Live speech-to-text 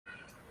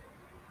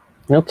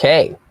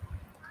Okay. It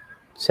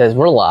says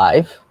we're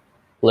live.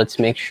 Let's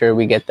make sure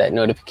we get that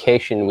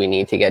notification we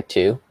need to get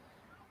to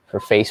for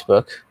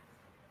Facebook.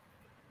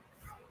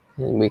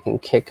 And we can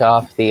kick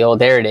off the, oh,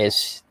 there it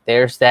is.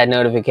 There's that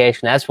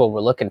notification. That's what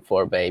we're looking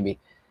for, baby.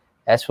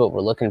 That's what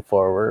we're looking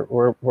for.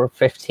 We're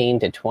 15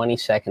 to 20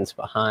 seconds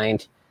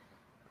behind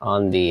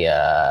on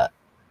the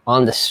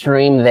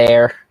stream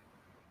there,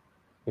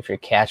 if you're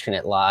catching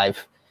it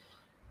live.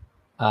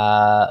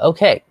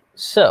 Okay,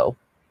 so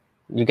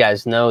you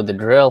guys know the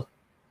drill.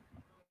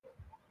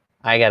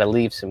 I got to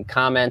leave some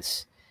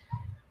comments,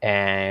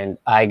 and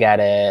I got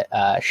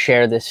to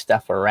share this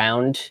stuff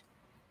around.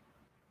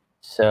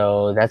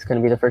 So that's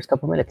going to be the first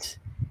couple minutes.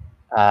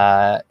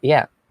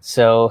 Yeah,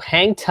 so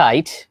hang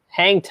tight,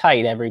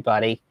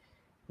 everybody.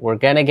 We're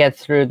going to get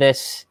through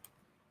this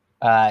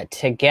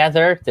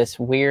together, this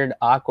weird,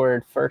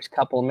 awkward first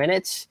couple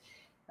minutes.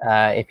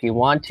 If you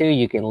want to,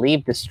 you can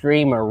leave the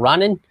streamer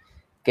running,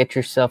 get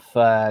yourself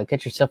a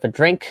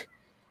drink,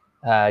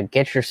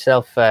 get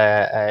yourself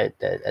a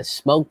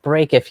smoke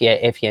break if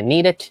you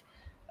need it.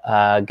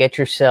 Get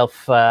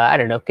yourself, I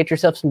don't know, get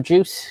yourself some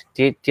juice.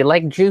 Do you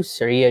like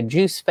juice? Are you a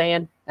juice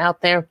fan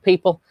out there,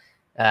 people?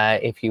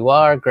 If you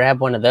are, grab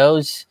one of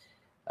those.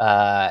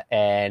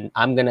 And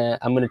I'm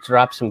gonna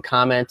drop some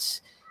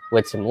comments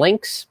with some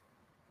links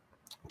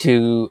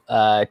to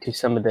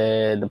some of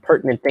the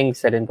pertinent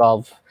things that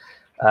involve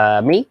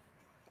me,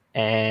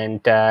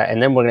 and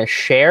then we're gonna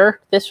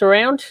share this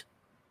around.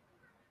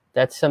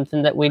 That's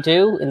something that we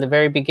do in the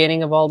very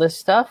beginning of all this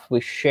stuff.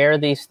 We share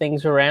these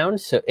things around.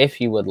 So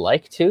if you would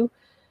like to,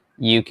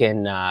 you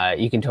can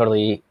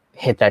totally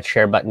hit that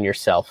share button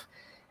yourself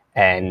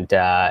and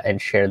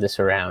share this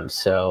around.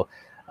 So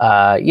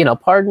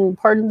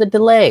pardon the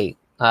delay.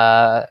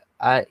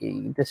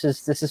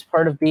 This is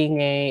part of being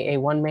a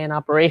one-man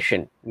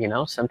operation. You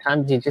know,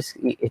 sometimes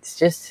it's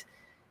just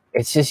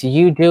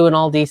you doing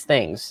all these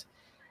things,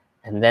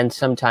 and then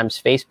sometimes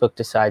Facebook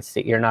decides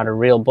that you're not a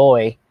real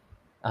boy.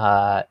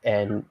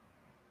 And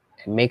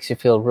it makes you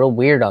feel real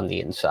weird on the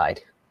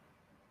inside.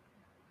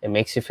 It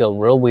makes you feel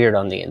real weird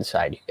on the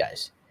inside, you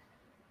guys.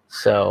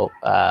 So,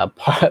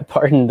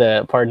 pardon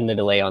the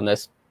delay on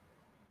this.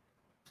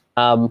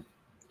 I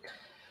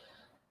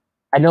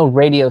know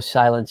radio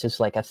silence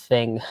is like a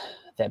thing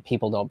that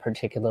people don't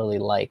particularly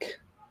like.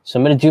 So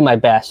I'm going to do my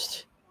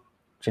best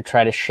to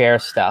try to share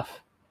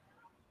stuff.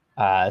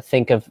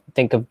 Think of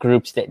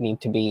groups that need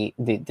to be,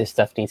 this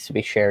stuff needs to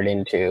be shared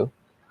into.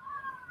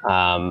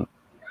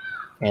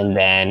 And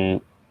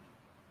then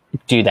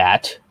do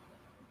that,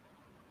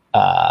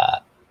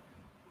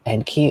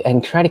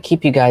 and try to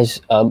keep you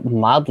guys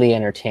mildly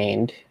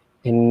entertained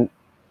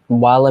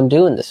while I'm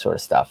doing this sort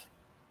of stuff.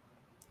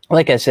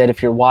 Like I said,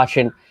 if you're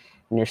watching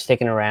and you're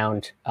sticking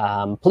around,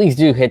 please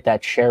do hit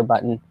that share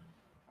button.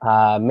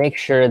 Make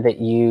sure that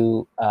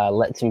you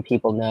let some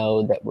people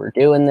know that we're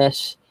doing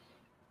this,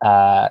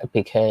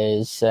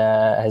 because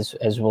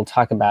as we'll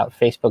talk about,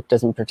 Facebook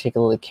doesn't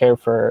particularly care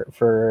for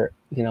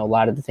a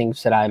lot of the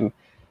things that I'm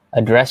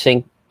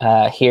addressing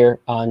here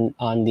on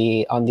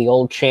the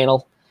old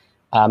channel.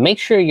 Make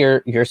sure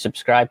you're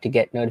subscribed to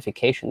get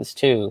notifications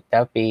too.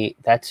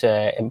 That's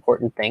an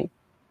important thing.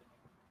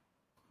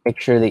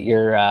 Make sure that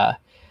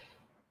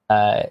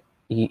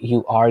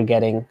you are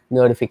getting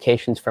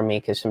notifications from me,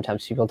 because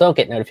sometimes people don't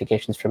get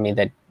notifications from me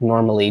that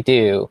normally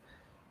do.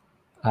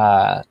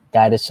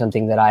 That is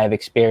something that I have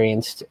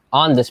experienced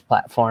on this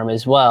platform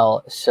as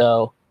well.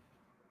 So,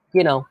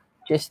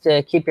 just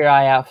keep your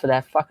eye out for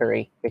that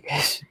fuckery,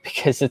 because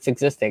it's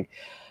existing.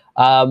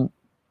 I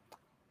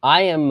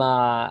am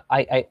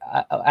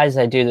as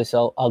I do this,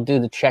 I'll do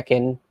the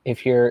check-in.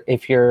 If you're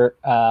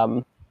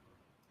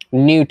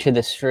new to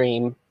the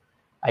stream,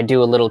 I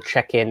do a little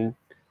check-in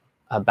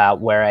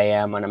about where I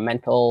am on a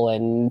mental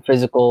and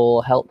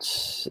physical health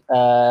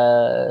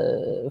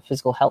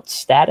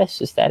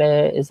status. Is that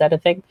a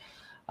thing?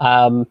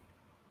 I'm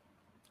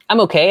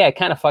okay. I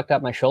kind of fucked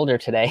up my shoulder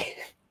today.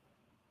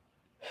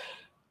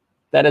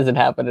 That hasn't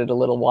happened in a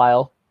little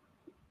while.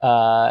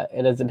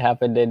 It hasn't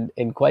happened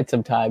in quite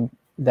some time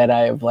that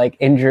I have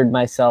injured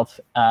myself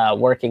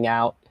working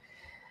out.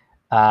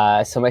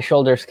 So my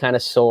shoulder's kind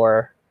of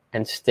sore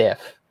and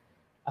stiff.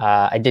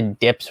 I did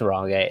dips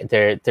wrong.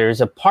 There's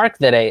a park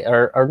that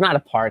or not a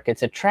park,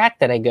 it's a track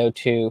that I go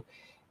to,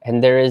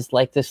 and there is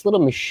this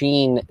little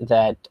machine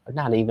that,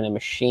 not even a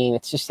machine,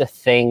 it's just a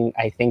thing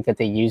I think that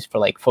they use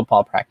for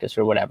football practice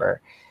or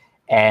whatever.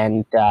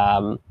 And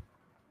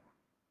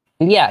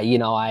yeah,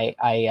 I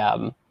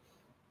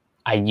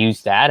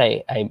use that.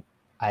 I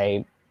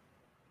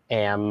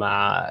am,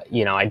 I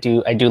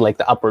do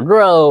the upward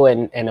row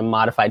and a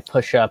modified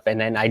push-up, and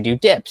then I do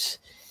dips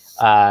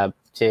to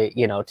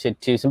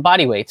do some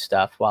body weight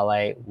stuff while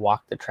I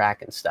walk the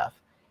track and stuff.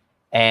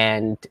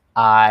 And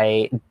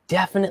I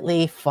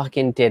definitely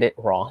fucking did it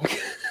wrong.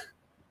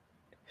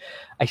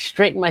 I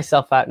straightened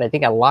myself out, and I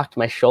think I locked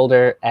my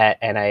shoulder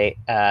and I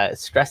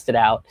stressed it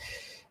out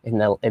in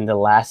the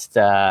last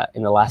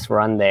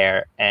run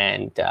there,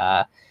 and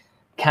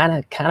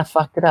kind of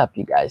fucked it up,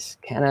 you guys.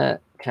 Kind of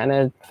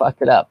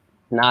fucked it up.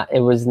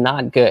 It was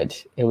not good.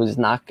 It was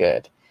not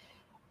good.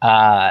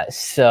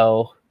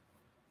 So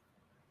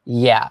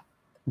yeah,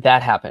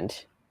 that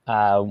happened.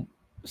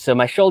 So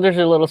my shoulders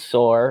are a little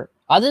sore.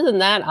 Other than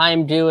that,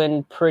 I'm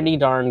doing pretty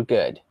darn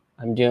good.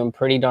 I'm doing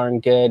pretty darn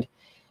good.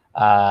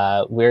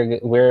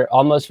 We're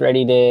almost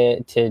ready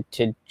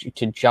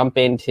to jump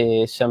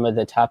into some of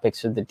the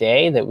topics of the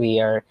day that we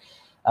are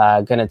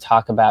going to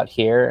talk about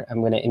here.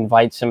 I'm going to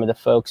invite some of the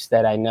folks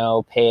that I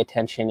know pay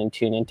attention and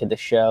tune into the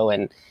show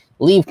and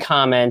leave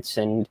comments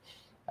and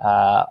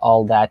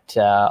all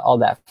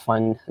that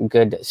fun,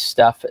 good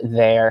stuff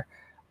there.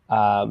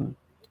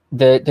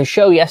 The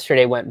show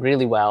yesterday went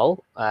really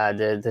well.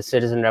 The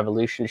Citizen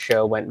Revolution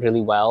show went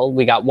really well.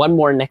 We got one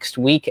more next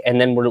week,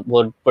 and then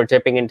we're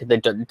dipping into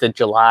the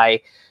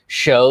July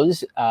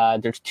shows.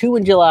 There's 2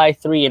 in July,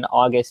 3 in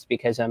August,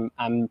 because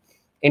I'm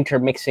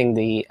intermixing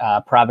the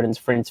Providence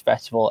Fringe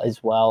Festival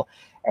as well,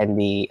 and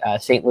the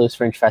St. Louis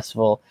Fringe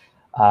Festival,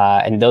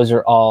 and those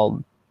are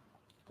all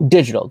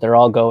digital. They're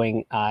all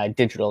going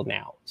digital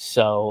now.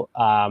 So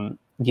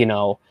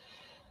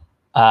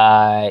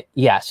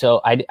yeah,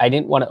 so I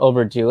didn't want to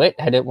overdo it.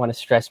 I didn't want to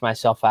stress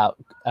myself out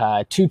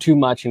too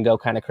much and go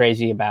kind of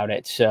crazy about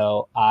it.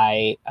 So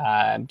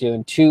I'm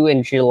doing 2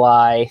 in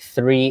July,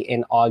 3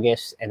 in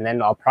August, and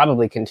then I'll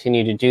probably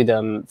continue to do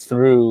them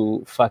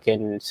through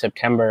fucking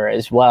September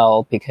as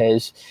well,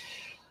 because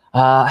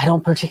I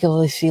don't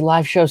particularly see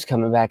live shows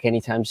coming back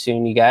anytime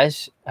soon, you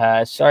guys.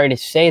 Sorry to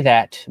say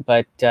that,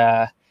 but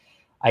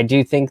I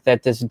do think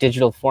that this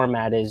digital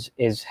format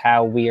is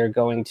how we are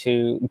going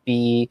to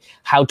be,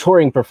 how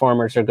touring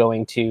performers are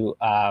going to,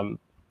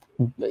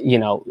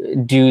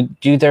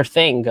 do their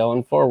thing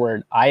going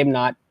forward. I am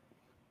not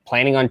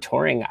planning on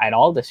touring at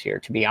all this year,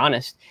 to be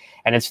honest.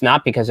 And it's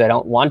not because I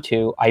don't want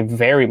to. I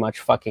very much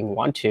fucking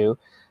want to.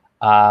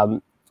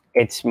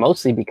 It's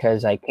mostly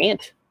because I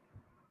can't.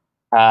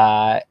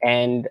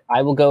 And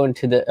I will go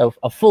into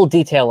a full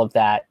detail of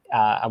that.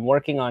 I'm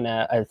working on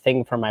a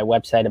thing for my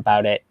website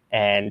about it,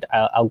 and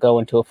I'll go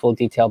into a full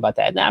detail about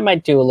that. And I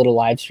might do a little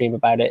live stream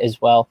about it as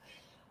well.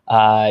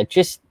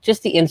 Just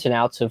the ins and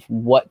outs of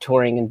what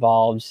touring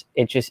involves.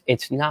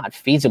 It's not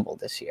feasible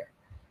this year.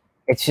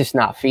 It's just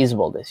not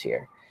feasible this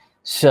year.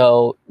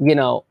 So,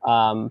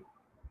 yeah,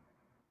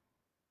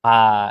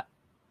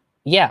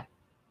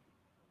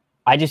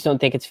 I just don't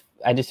think it's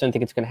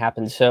going to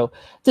happen. So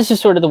this is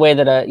sort of the way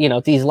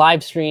that these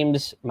live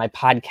streams, my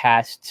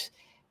podcasts,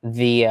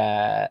 the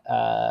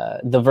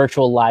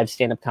virtual live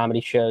stand-up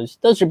comedy shows,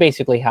 those are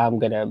basically how I'm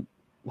gonna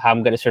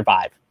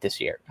survive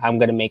this year. How I'm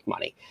gonna make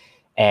money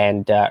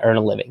and earn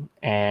a living.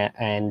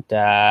 And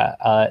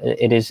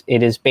it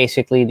is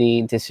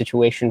basically the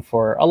situation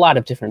for a lot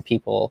of different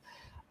people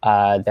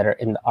that are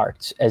in the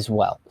arts as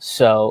well.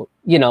 So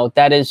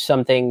that is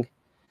something.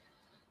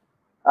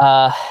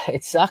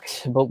 It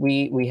sucks, but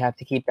we have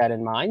to keep that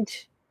in mind.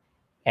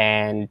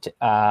 And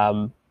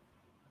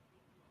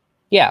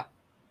yeah,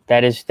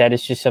 that is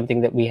just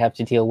something that we have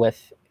to deal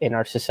with in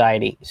our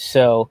society.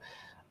 So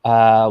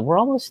we're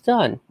almost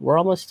done. We're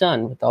almost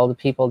done with all the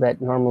people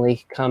that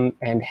normally come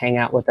and hang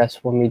out with us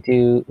when we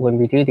do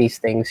these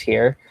things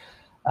here.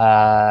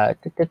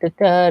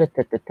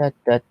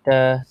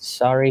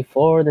 Sorry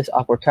for this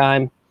awkward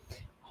time.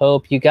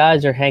 Hope you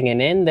guys are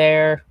hanging in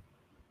there,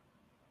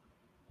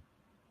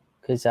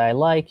 because I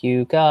like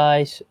you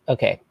guys.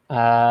 Okay. All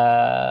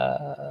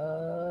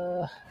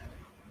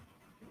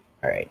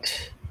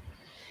right.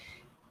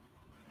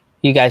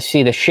 You guys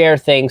see the share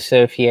thing,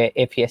 so if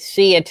you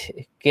see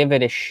it, give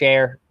it a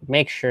share.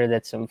 Make sure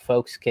that some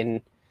folks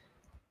can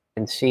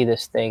see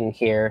this thing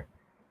here.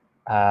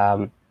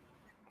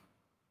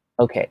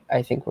 Okay,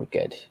 I think we're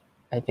good.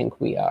 I think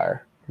we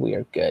are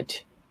good.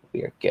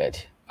 We are good.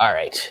 All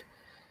right.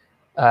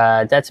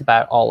 That's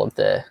about all of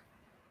the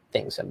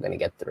things I'm going to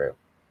get through.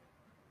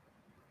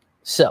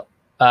 So,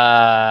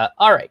 all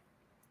right,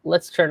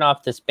 let's turn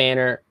off this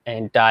banner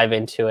and dive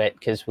into it,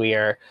 because we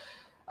are,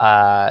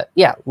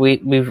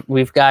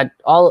 we've got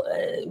all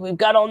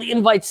the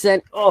invites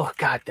sent. Oh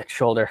God, that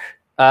shoulder.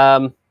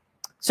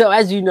 So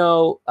as you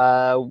know,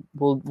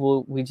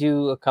 we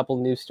do a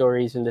couple news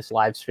stories in this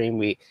live stream.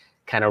 We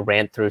kind of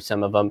ran through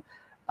some of them,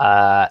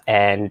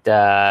 and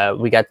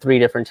we got 3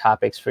 different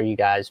topics for you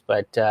guys,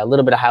 but a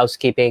little bit of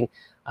housekeeping.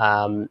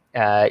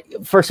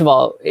 First of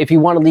all, if you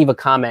want to leave a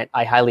comment,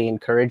 I highly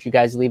encourage you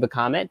guys to leave a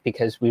comment,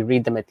 because we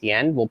read them at the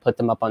end. We'll put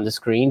them up on the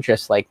screen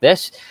just like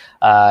this.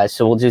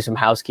 So we'll do some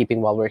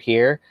housekeeping while we're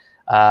here.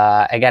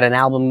 I got an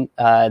album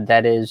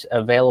that is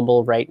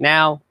available right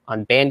now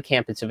on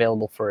Bandcamp. It's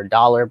available for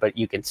 $1, but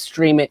you can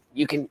stream it.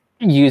 You can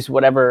use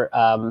whatever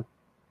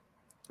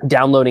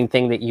downloading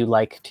thing that you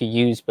like to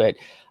use, but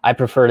I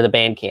prefer the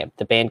Bandcamp.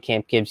 The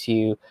Bandcamp gives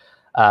you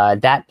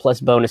that plus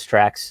bonus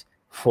tracks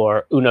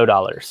for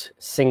 $1,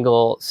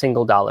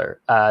 single dollar.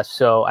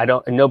 So I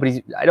don't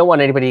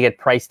want anybody to get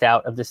priced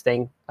out of this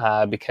thing,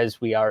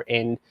 because we are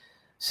in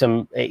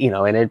some, in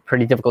a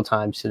pretty difficult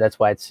time. So that's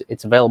why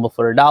it's available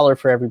for $1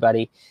 for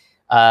everybody.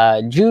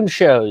 June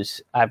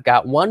shows, I've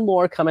got one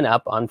more coming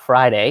up on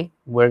Friday.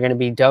 We're going to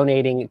be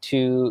donating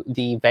to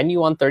the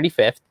venue on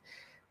 35th.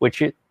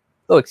 which is,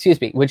 oh,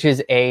 excuse me, which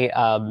is a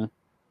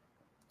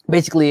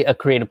basically a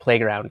creative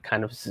playground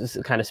kind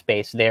of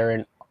space. They're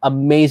an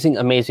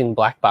amazing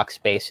black box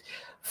space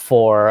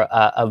for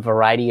a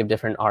variety of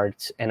different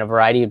arts and a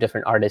variety of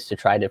different artists to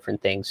try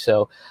different things.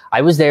 So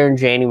I was there in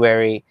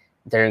January.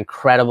 They're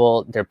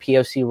incredible. They're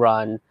POC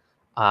run,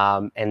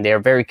 and they're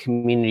very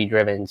community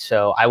driven.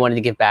 So I wanted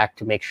to give back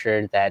to make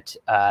sure that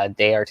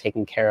they are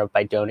taken care of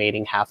by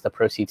donating half the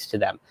proceeds to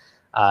them.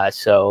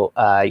 So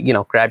you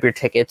know, grab your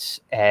tickets,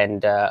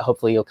 and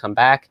hopefully you'll come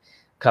back.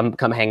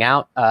 Come hang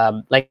out.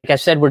 Like I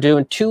said, we're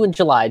doing 2 in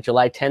July,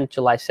 July 10th,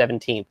 July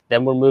 17th.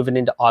 Then we're moving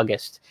into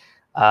August.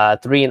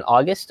 3 in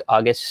August,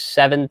 August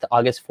 7th,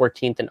 August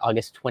 14th, and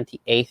August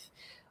 28th.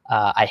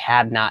 I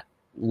have not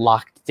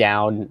locked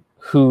down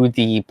who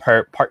the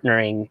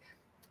partnering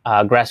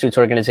grassroots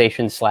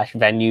organizations /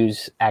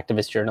 venues,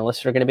 activist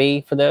journalists are going to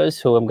be for those,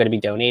 who I'm going to be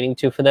donating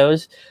to for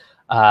those.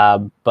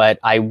 But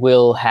I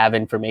will have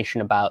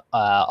information about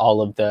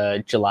all of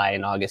the July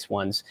and August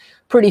ones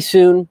pretty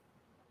soon.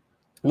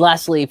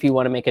 Lastly, if you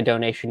want to make a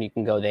donation, you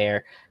can go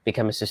there,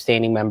 become a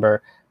sustaining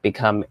member,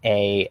 become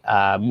a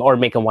or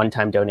make a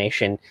one-time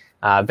donation.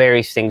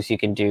 Various things you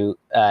can do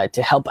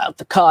to help out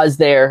the cause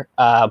there.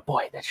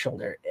 Boy, that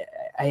shoulder,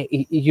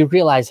 you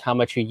realize how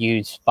much you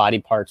use body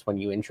parts when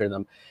you injure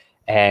them,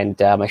 and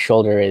my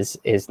shoulder is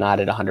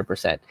not at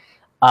 100%.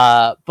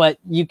 But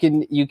you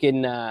can you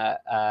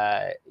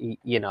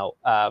know,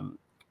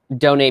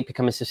 donate,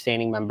 become a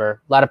sustaining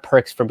member. A lot of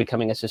perks for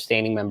becoming a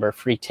sustaining member: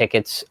 free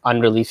tickets,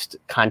 unreleased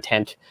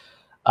content,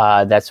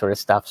 that sort of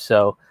stuff.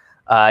 So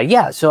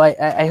yeah, so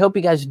I hope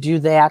you guys do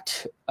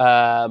that.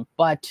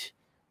 But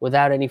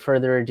without any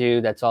further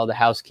ado, that's all the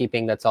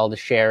housekeeping, that's all the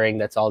sharing,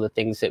 that's all the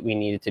things that we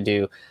needed to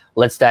do.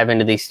 Let's dive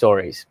into these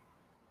stories.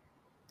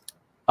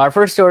 Our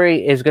first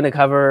story is going to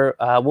cover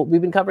what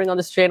we've been covering on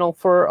this channel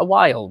for a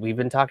while. We've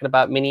been talking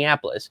about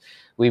Minneapolis.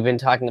 We've been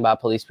talking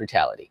about police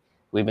brutality.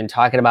 We've been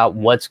talking about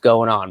what's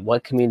going on,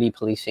 what community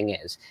policing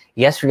is.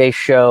 Yesterday's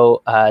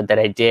show that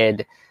I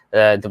did,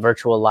 the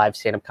virtual live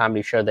stand-up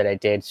comedy show that I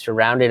did,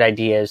 surrounded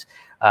ideas.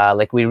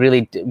 Like we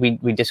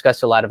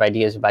discussed a lot of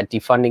ideas about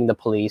defunding the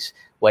police,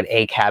 what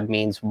ACAB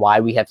means, why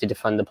we have to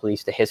defund the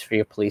police, the history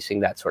of policing,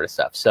 that sort of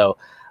stuff. So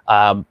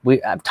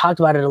I've talked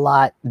about it a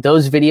lot.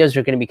 Those videos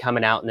are going to be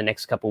coming out in the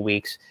next couple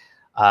weeks.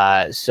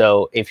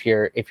 So if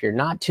you're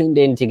not tuned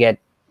in to get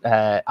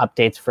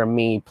updates from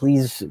me,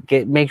 please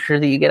make sure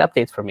that you get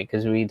updates from me,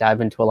 because we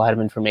dive into a lot of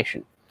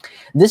information.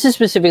 This is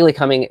specifically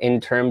coming in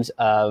terms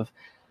of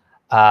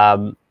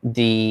what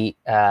the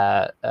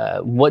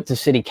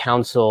city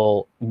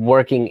council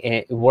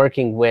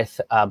working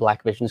with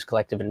Black Visions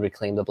Collective and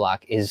Reclaim the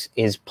Block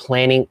is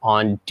planning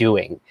on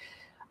doing.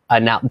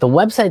 Now, the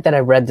website that I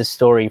read the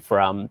story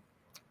from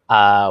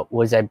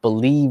was, I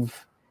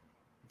believe,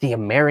 the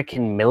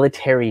American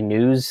Military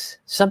News,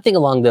 something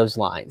along those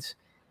lines.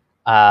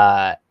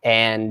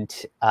 And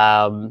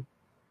the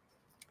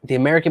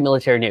American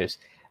Military News.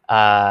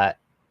 And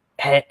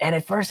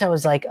at first I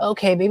was like,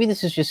 okay, maybe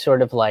this is just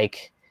sort of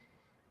like,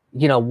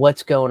 you know,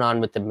 what's going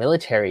on with the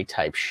military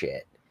type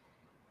shit.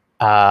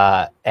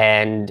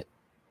 And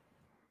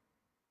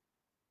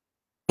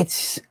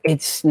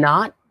it's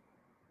not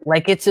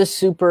like it's a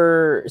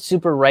super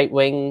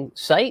right-wing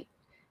site.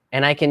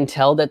 And I can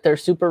tell that they're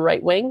super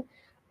right-wing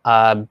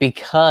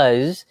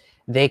because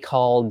they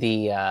call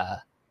the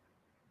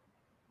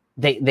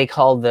they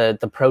call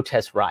the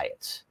protest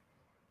riots.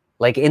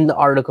 Like in the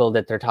article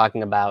that they're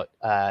talking about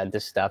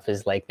this stuff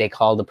is like, they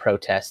call the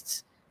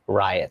protests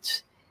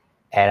riots.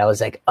 And I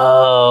was like,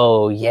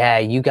 oh yeah,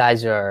 you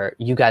guys are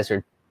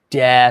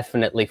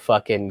definitely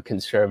fucking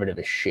conservative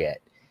as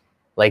shit.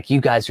 Like,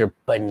 you guys are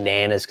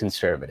bananas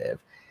conservative.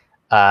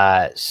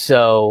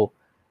 So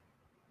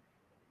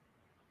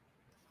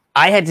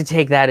I had to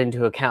take that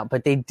into account.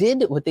 But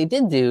what they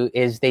did do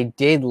is they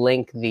did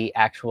link the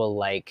actual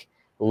like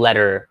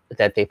letter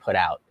that they put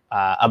out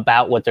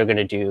about what they're going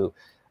to do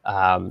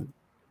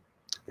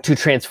to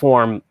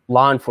transform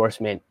law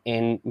enforcement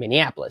in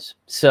Minneapolis.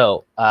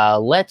 So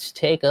let's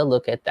take a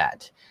look at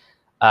that.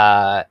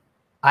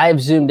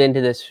 I've zoomed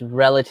into this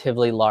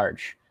relatively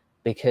large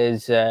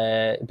because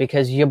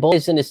your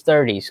boy's in his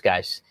 30s,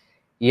 guys.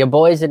 Your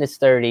boy's in his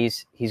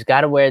 30s. He's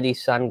got to wear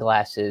these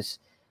sunglasses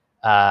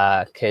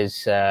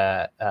because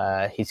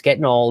he's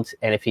getting old,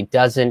 and if he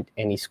doesn't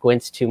and he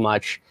squints too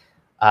much,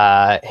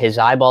 his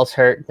eyeballs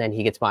hurt, then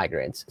he gets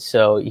migraines.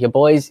 So your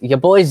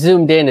boy's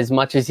zoomed in as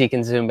much as he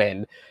can zoom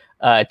in.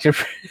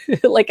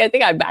 Like, I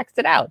think I maxed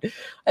it out.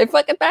 I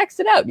fucking maxed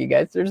it out, you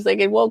guys. They're just like,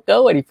 it won't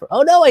go any further.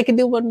 Oh no, I can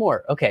do one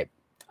more. Okay.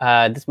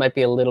 This might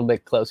be a little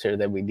bit closer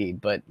than we need,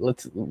 but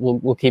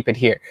we'll keep it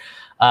here.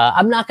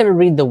 I'm not going to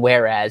read the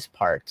whereas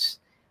parts,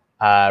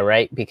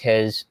 right?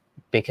 Because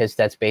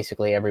that's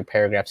basically every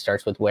paragraph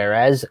starts with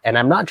whereas, and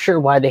I'm not sure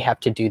why they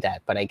have to do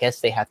that, but I guess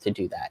they have to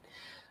do that.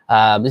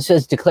 This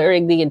says,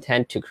 declaring the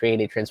intent to create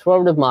a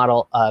transformative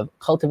model of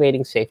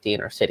cultivating safety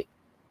in our city.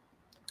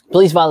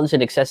 Police violence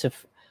and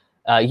excessive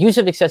use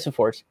of excessive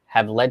force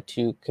have led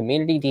to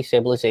community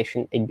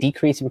destabilization, a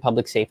decrease in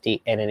public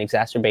safety, and an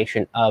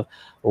exacerbation of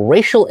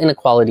racial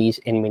inequalities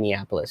in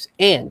Minneapolis.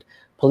 And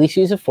police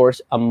use of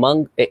force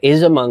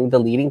is among the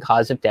leading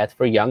cause of death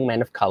for young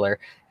men of color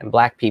and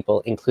Black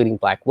people, including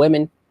Black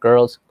women,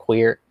 girls,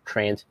 queer,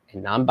 trans,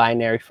 and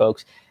non-binary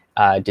folks.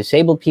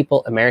 Disabled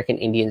people, American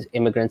Indians,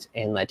 immigrants,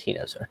 and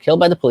Latinos are killed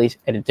by the police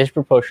at a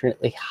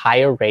disproportionately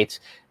higher rates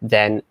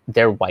than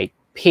their white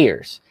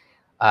peers.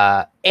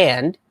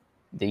 And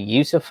the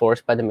use of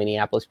force by the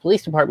Minneapolis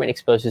Police Department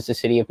exposes the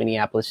city of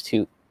Minneapolis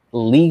to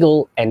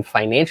legal and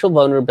financial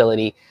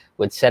vulnerability,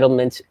 with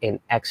settlements in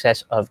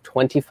excess of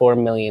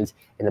 $24 million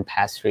in the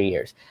past 3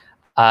 years.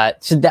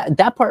 So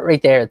that part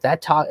right there,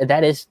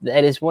 that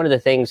is one of the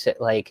things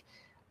that, like,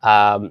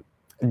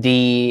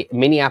 the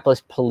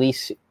Minneapolis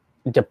Police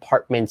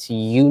Department's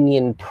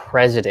union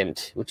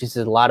president, which is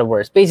a lot of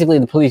words, basically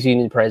the police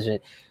union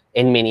president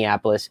in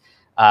Minneapolis,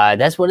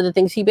 that's one of the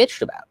things he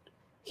bitched about.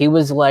 He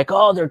was like,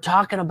 oh, they're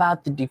talking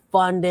about the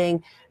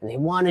defunding and they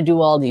want to do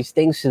all these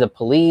things to the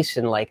police.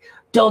 And like,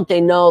 don't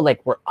they know,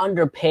 like, we're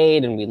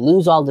underpaid and we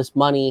lose all this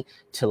money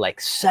to like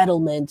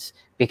settlements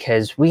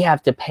because we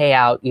have to pay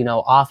out,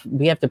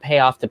 we have to pay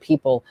off the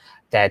people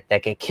that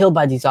get killed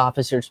by these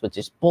officers, which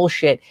is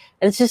bullshit.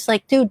 And it's just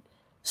like, dude,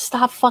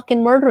 stop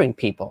fucking murdering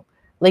people.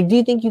 Like, do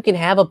you think you can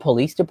have a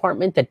police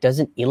department that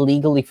doesn't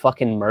illegally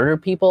fucking murder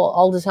people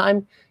all the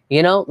time?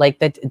 Like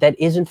that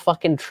isn't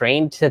fucking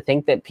trained to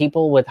think that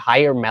people with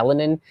higher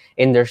melanin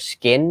in their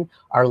skin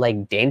are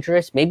like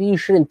dangerous. Maybe you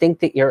shouldn't think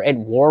that you're at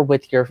war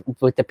with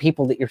the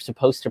people that you're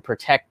supposed to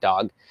protect,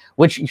 dog.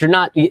 Which you're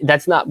not.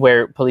 That's not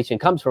where policing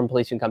comes from.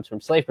 Policing comes from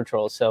slave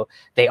patrols. So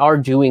they are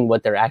doing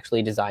what they're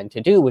actually designed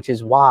to do, which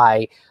is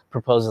why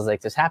proposals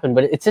like this happen.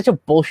 But it's such a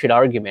bullshit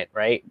argument,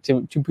 right?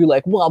 To be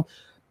like, well,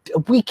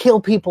 we kill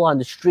people on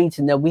the streets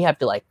and then we have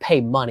to like pay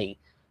money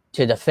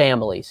to the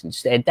families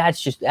instead.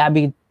 That's just, I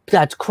mean,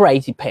 that's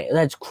crazy.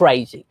 That's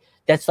crazy.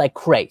 That's like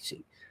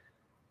crazy.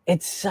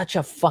 It's such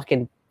a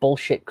fucking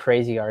bullshit,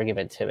 crazy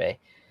argument to me.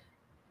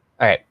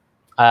 All right.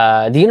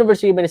 The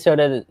University of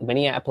Minnesota, the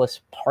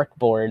Minneapolis Park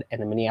Board, and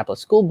the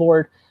Minneapolis School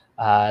Board,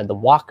 the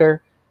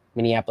Walker,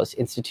 Minneapolis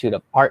Institute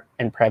of Art,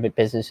 and private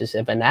businesses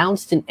have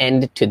announced an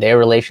end to their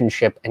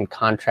relationship and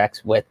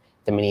contracts with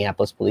the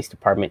Minneapolis Police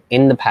Department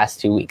in the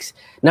past 2 weeks.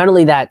 Not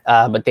only that,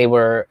 but they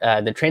were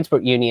the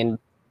transport union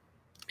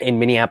in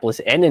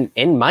Minneapolis and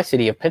in my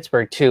city of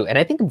Pittsburgh too, and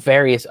I think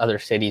various other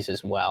cities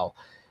as well,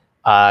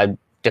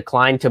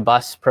 declined to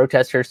bus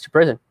protesters to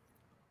prison.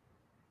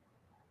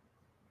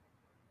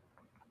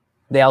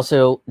 They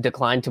also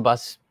declined to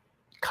bus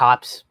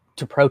cops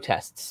to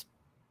protests,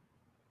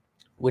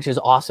 which is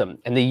awesome.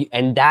 And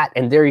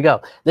there you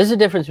go. There's a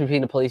difference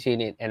between a police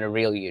union and a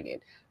real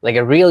union. Like,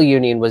 a real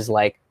union was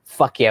like,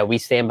 fuck yeah, we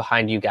stand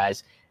behind you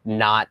guys,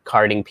 not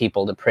carting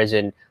people to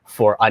prison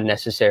for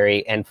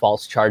unnecessary and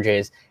false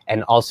charges,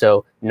 and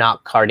also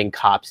not carting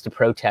cops to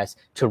protest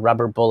to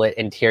rubber bullet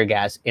and tear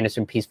gas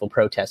innocent peaceful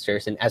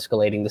protesters and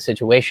escalating the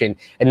situation.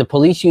 And the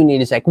police union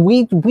is like,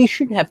 we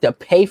shouldn't have to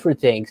pay for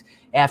things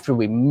after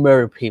we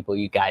murder people,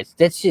 you guys.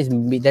 That's just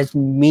that's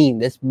mean.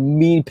 That's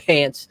mean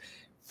pants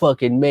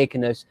fucking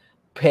making us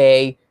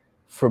pay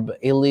for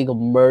illegal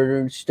murder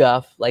and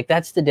stuff. Like,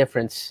 that's the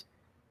difference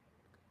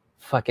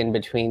fucking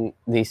between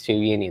these two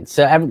unions.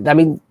 So I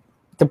mean,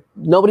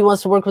 nobody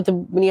wants to work with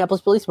the Minneapolis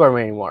Police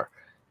Department anymore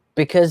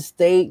because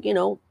they,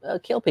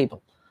 kill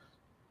people.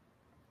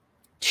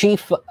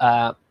 Chief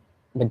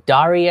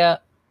Madaria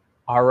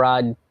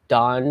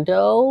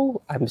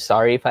Arradondo, I'm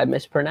sorry if I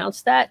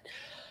mispronounced that,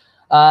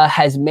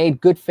 has made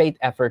good faith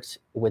efforts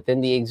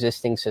within the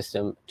existing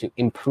system to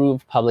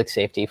improve public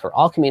safety for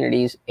all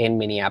communities in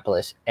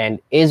Minneapolis, and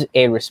is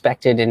a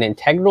respected and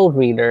integral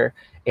leader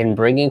in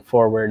bringing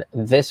forward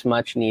this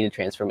much needed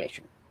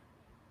transformation.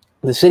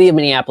 The city of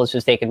Minneapolis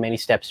has taken many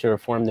steps to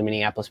reform the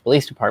Minneapolis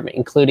Police Department,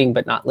 including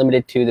but not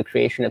limited to the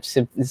creation of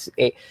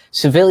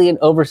civilian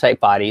oversight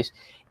bodies,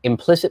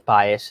 implicit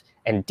bias,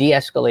 and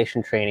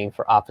de-escalation training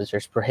for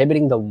officers,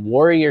 prohibiting the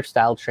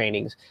warrior-style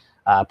trainings,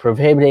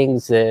 prohibiting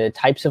the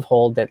types of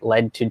hold that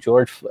led to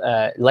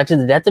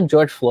the death of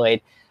George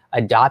Floyd,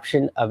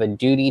 adoption of a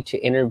duty to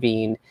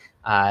intervene,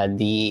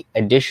 the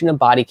addition of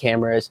body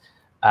cameras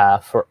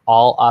for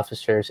all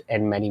officers,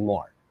 and many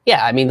more.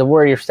 Yeah, I mean, the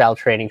warrior-style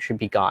training should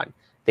be gone.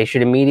 They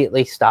should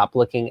immediately stop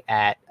looking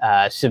at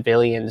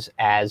civilians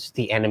as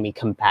the enemy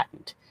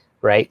combatant,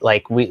 right?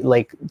 Like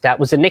that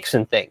was a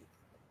Nixon thing.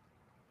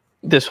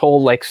 This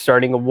whole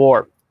starting a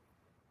war,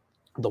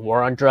 the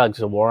war on drugs,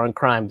 the war on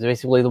crime,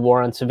 basically the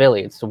war on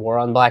civilians, the war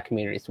on Black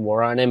communities, the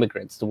war on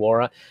immigrants, the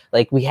war on,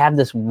 we have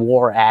this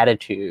war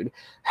attitude,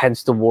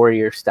 hence the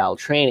warrior style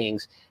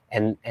trainings,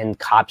 and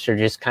cops are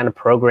just kind of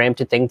programmed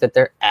to think that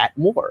they're at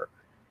war,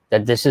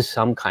 that this is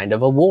some kind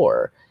of a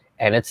war,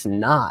 and it's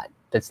not.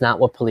 That's not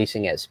what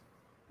policing is.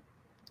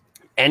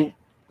 And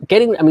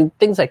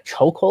things like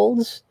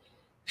chokeholds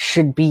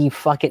should be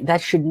that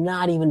should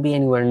not even be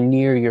anywhere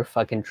near your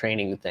fucking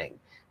training thing.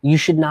 You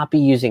should not be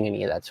using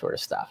any of that sort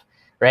of stuff,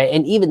 right?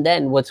 And even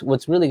then, what's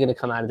really going to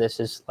come out of this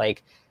is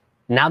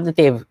now that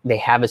they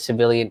have a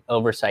civilian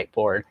oversight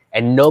board,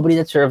 and nobody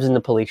that serves in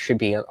the police should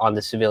be on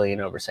the civilian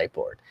oversight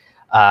board.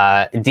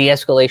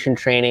 De-escalation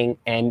training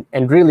and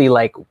really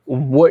like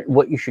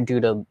what you should do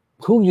to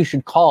who you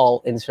should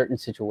call in certain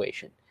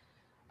situation.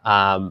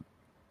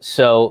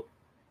 So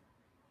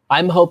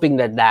I'm hoping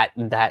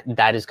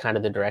that is kind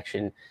of the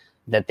direction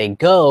that they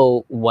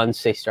go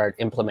once they start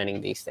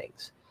implementing these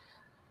things.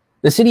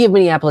 The city of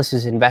Minneapolis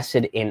is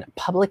invested in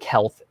public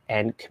health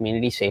and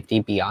community safety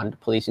beyond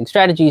policing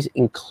strategies,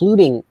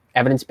 including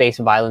evidence-based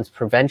violence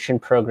prevention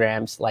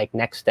programs like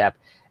Next Step,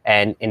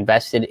 and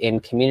invested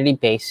in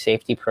community-based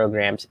safety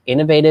programs,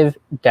 innovative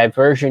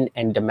diversion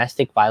and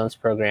domestic violence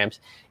programs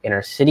in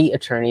our city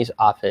attorney's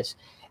office,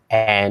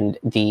 and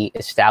the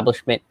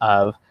establishment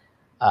of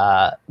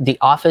the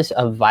Office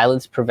of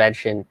Violence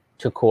Prevention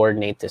to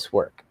coordinate this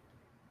work.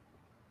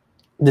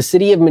 The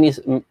city of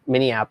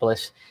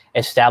Minneapolis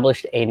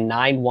established a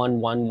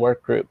 911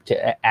 work group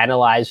to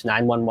analyze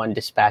 911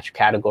 dispatch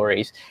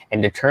categories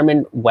and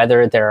determine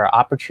whether there are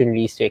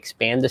opportunities to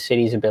expand the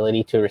city's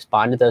ability to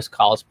respond to those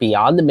calls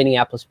beyond the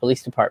Minneapolis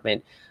Police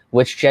Department,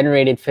 which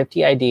generated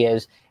 50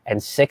 ideas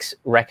and 6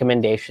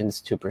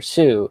 recommendations to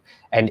pursue,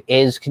 and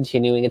is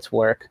continuing its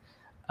work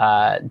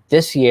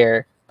this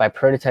year by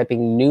prototyping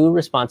new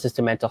responses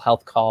to mental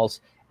health calls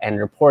and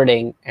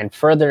reporting, and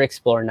further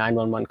explore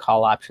 911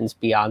 call options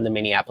beyond the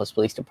Minneapolis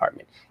Police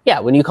Department. Yeah,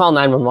 when you call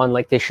 911,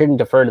 like, they shouldn't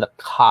defer to the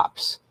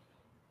cops.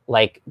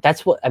 Like,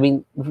 that's what, I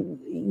mean,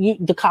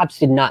 the cops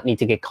did not need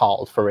to get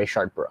called for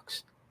Rayshard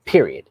Brooks,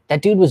 period.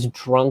 That dude was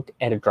drunk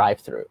at a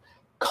drive-thru.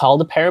 Call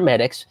the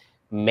paramedics,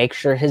 make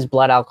sure his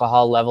blood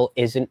alcohol level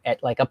isn't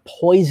at like a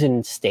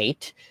poison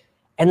state,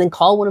 and then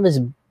call one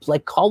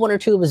or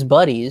two of his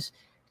buddies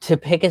to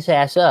pick his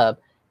ass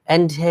up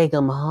and take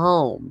him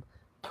home.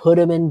 Put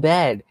him in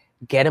bed,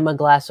 get him a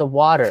glass of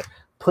water,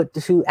 put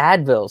the 2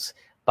 Advils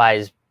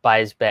by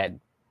his bed.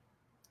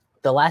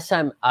 The last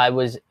time I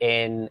was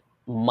in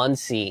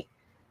Muncie,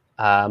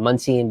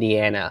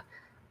 Indiana,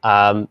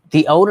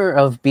 the owner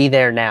of Be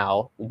There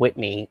Now,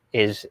 Whitney,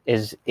 is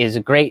a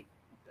great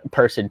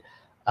person.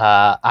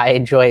 I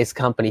enjoy his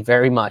company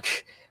very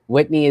much.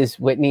 Whitney is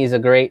a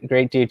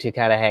great dude to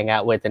kind of hang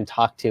out with and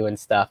talk to and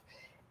stuff.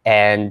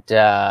 And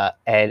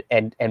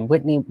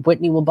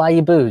Whitney will buy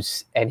you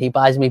booze, and he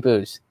buys me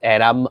booze,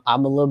 and I'm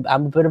a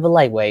bit of a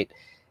lightweight,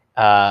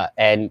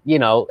 and you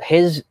know,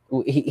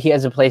 he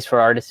has a place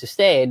for artists to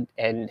stay,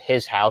 and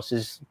his house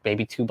is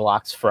maybe 2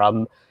 blocks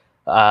from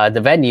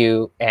the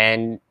venue,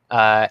 and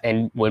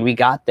when we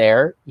got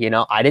there, you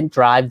know, I didn't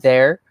drive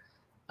there.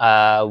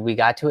 We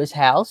got to his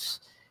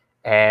house,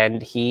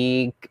 and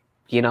he,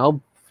 you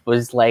know,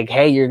 was like,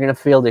 "Hey, you're gonna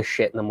feel this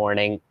shit in the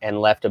morning," and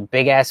left a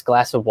big ass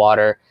glass of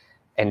water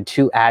and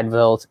 2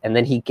 Advils, and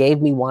then he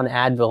gave me 1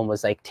 Advil and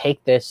was like,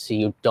 "Take this so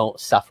you don't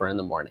suffer in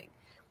the morning."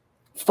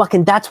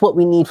 Fucking, that's what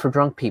we need for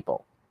drunk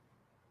people.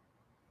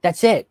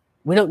 That's it.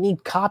 We don't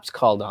need cops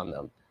called on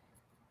them.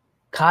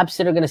 Cops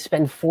that are going to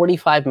spend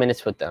 45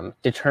 minutes with them,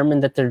 determine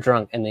that they're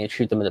drunk, and they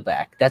shoot them in the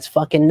back. That's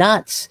fucking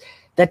nuts.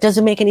 That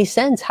doesn't make any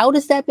sense. How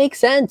does that make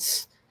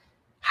sense?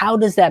 How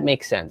does that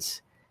make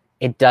sense?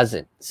 It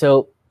doesn't.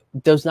 So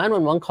those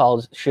 911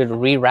 calls should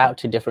reroute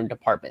to different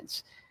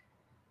departments.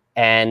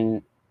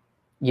 And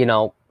you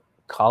know,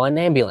 call an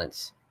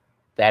ambulance.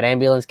 That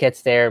ambulance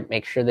gets there,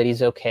 make sure that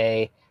he's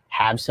okay,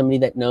 have somebody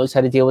that knows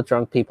how to deal with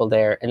drunk people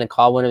there, and then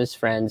call one of his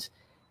friends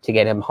to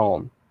get him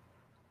home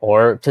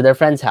or to their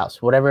friend's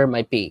house, whatever it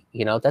might be.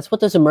 You know, that's what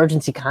those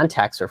emergency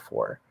contacts are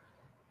for.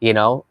 You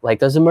know, like,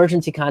 those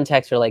emergency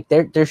contacts are like,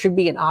 there should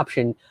be an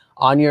option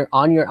on your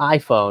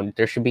iPhone.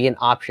 There should be an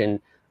option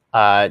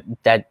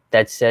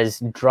that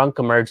says drunk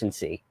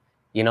emergency.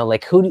 You know,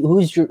 like,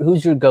 who's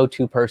your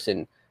go-to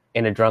person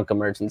in a drunk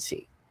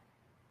emergency?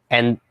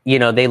 And, you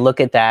know, they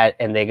look at that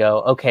and they go,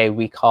 okay,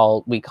 we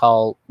call,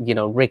 you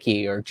know,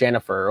 Ricky or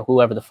Jennifer or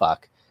whoever the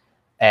fuck,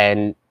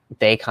 and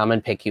they come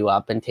and pick you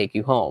up and take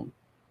you home.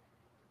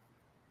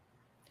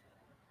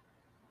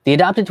 The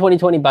adopted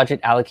 2020 budget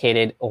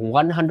allocated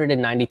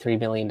 $193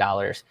 million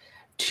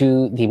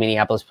to the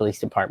Minneapolis Police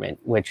Department,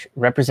 which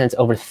represents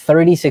over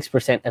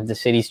 36% of the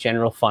city's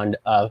general fund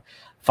of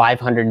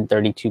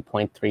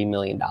 $532.3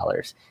 million,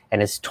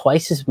 and is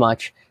twice as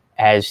much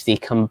as the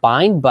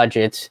combined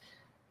budgets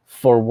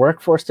for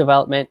workforce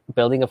development,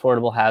 building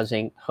affordable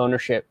housing, home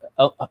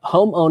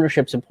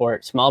ownership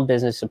support, small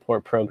business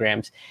support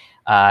programs,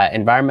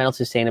 environmental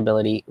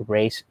sustainability,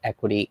 race,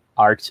 equity,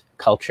 arts,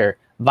 culture,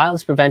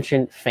 violence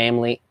prevention,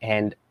 family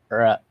and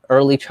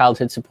early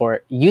childhood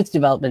support, youth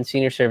development,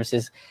 senior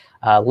services,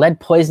 lead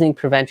poisoning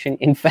prevention,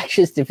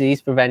 infectious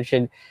disease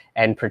prevention,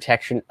 and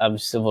protection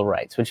of civil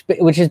rights,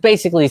 which is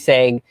basically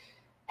saying,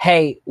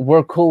 hey,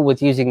 we're cool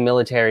with using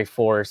military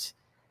force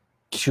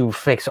to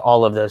fix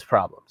all of those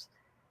problems.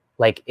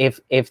 Like, if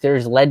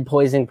there's lead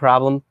poisoning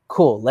problem,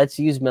 cool, let's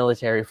use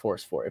military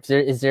force for it.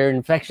 Is there an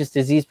infectious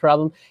disease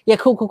problem? Yeah,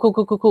 cool.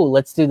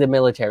 Let's do the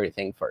military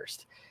thing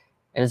first.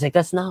 And it's like,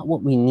 that's not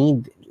what we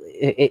need.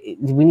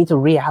 We need to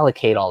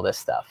reallocate all this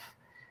stuff.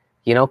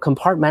 You know,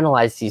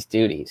 compartmentalize these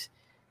duties.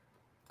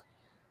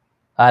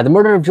 The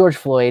murder of George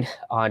Floyd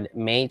on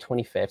May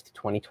 25th,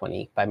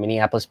 2020 by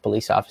Minneapolis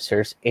police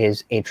officers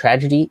is a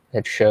tragedy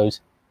that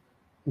shows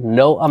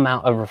no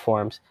amount of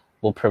reforms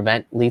will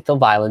prevent lethal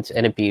violence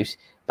and abuse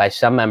by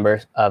some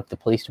members of the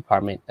police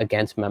department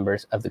against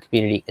members of the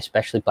community,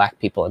 especially Black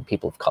people and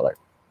people of color.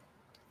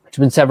 There's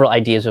been several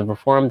ideas of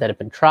reform that have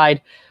been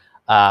tried,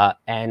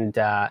 and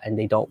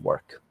they don't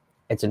work.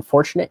 It's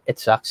unfortunate, it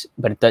sucks,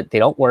 but they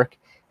don't work,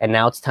 and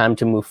now it's time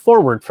to move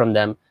forward from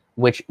them.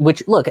 Which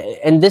look,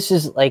 and this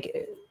is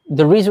like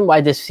the reason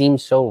why this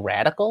seems so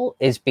radical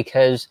is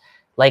because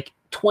like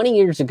 20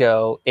 years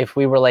ago, if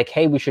we were like,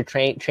 hey, we should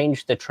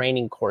change the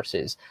training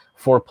courses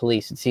for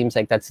police, it seems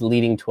like that's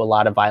leading to a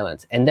lot of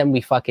violence. And then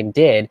we fucking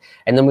did.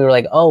 And then we were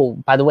like, oh,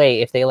 by the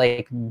way, if they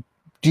like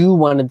do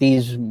one of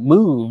these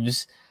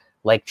moves,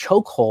 like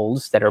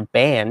chokeholds that are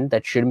banned,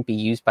 that shouldn't be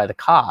used by the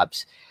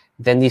cops,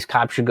 then these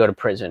cops should go to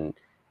prison.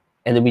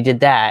 And then we did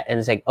that. And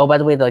it's like, oh, by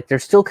the way, like they're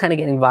still kind of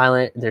getting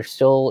violent. They're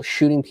still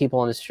shooting people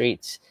on the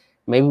streets.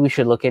 Maybe we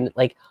should look in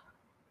like,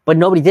 but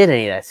nobody did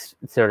any of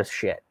that sort of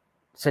shit.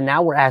 So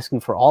now we're asking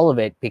for all of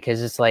it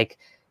because it's like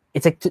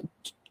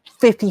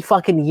 50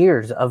 fucking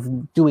years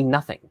of doing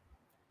nothing.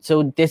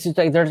 So this is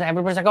like,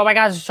 everybody's like, oh my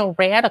God, it's so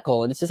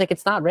radical. And it's just like,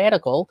 it's not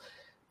radical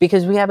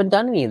because we haven't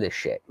done any of this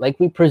shit. Like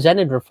we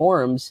presented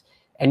reforms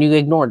and you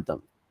ignored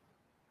them.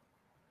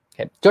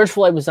 Okay. George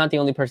Floyd was not the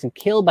only person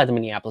killed by the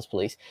Minneapolis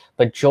police,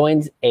 but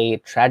joins a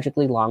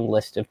tragically long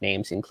list of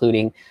names,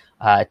 including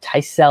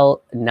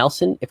Tycel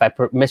Nelson. If I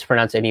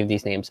mispronounce any of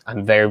these names,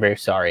 I'm very, very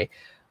sorry.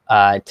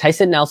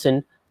 Tycel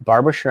Nelson,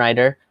 Barbara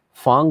Schneider,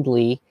 Fong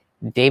Lee,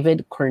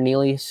 David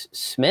Cornelius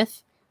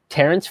Smith,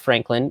 Terrence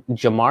Franklin,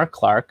 Jamar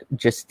Clark,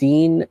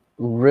 Justine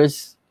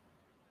Rusnick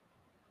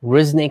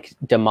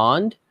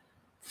Demond,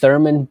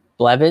 Thurman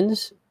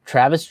Blevins,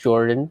 Travis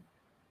Jordan,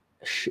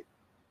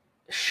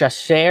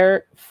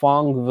 Shasher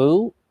Fong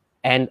Vu,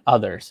 and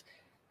others.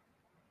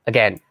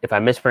 Again, if I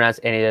mispronounce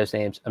any of those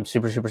names, I'm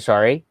super, super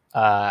sorry.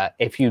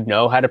 If you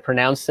know how to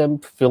pronounce them,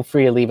 feel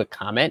free to leave a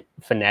comment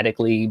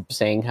phonetically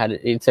saying how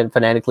to, it said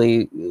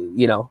phonetically,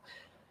 you know,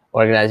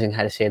 organizing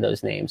how to say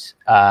those names.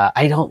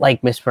 I don't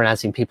like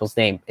mispronouncing people's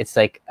name. It's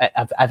like,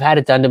 I've had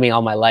it done to me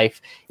all my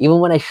life. Even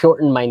when I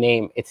shorten my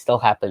name, it still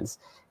happens,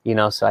 you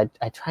know, so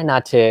I try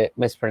not to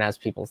mispronounce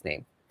people's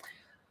name.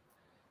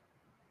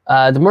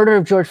 The murder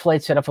of George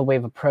Floyd set off a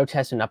wave of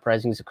protests and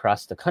uprisings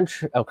across the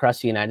country, across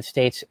the United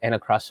States, and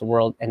across the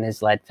world, and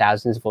has led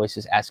thousands of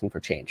voices asking for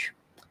change.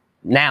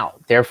 Now,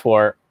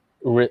 therefore,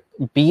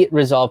 be it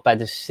resolved by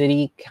the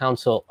City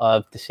Council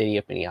of the City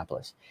of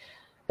Minneapolis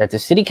that the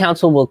City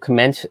Council will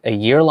commence a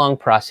year-long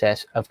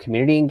process of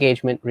community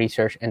engagement,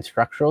 research, and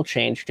structural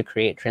change to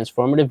create a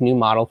transformative new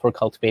model for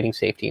cultivating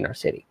safety in our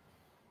city.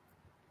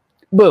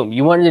 Boom.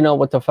 You wanted to know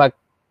what the fuck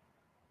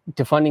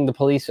defunding the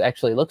police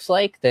actually looks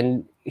like?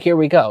 Then here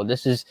we go.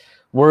 This is,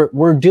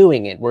 we're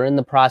doing it. We're in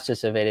the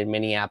process of it in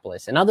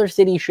Minneapolis, and other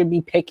cities should be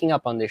picking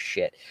up on this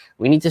shit.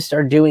 We need to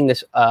start doing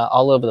this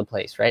all over the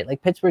place, right?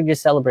 Like Pittsburgh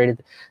just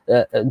celebrated,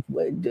 I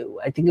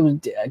think it was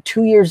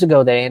 2 years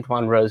ago that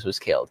Antoine Rose was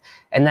killed.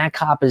 And that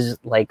cop is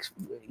like,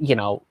 you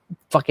know,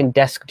 fucking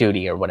desk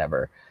duty or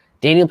whatever.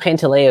 Daniel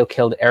Pantaleo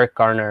killed Eric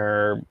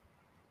Garner,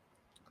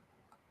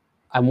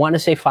 I want to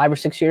say 5 or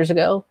 6 years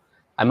ago.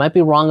 I might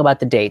be wrong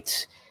about the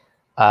dates.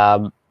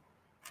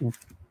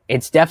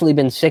 It's definitely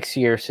been 6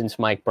 years since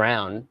Mike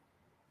Brown.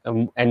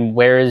 And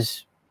where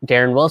is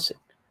Darren Wilson,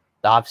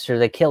 the officer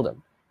that killed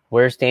him?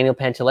 Where's Daniel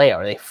Pantaleo?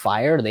 Are they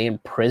fired? Are they in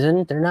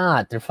prison? They're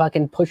not. They're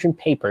fucking pushing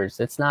papers.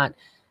 That's not,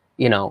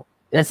 you know,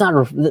 that's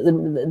not,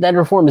 that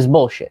reform is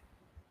bullshit.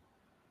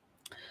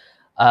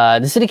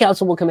 The City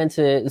Council will commence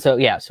so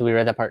we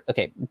read that part.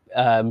 Okay.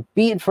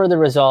 Be it further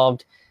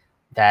resolved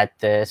that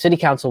the City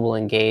Council will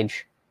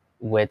engage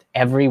with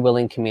every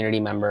willing community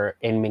member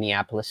in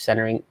Minneapolis,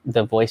 centering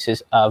the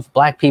voices of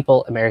Black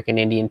people, American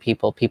Indian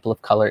people, people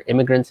of color,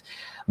 immigrants,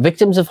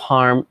 victims of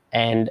harm,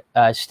 and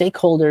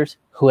stakeholders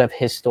who have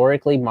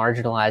historically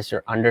marginalized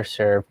or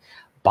underserved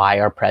by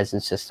our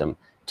present system.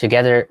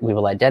 Together, we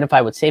will identify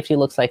what safety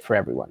looks like for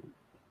everyone.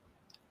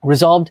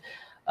 Resolved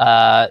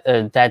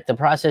that the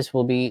process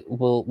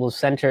will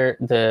center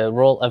the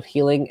role of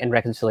healing and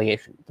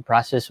reconciliation. The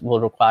process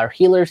will require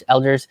healers,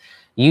 elders,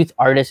 youth,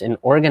 artists, and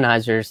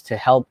organizers to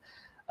help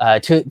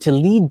to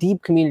lead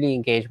deep community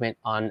engagement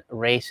on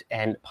race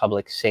and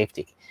public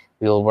safety.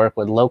 We will work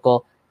with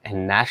local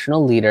and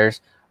national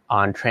leaders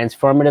on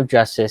transformative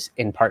justice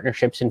in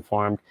partnerships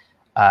informed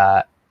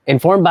by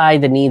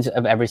the needs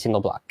of every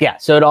single block. Yeah,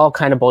 so it all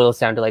kind of boils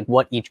down to like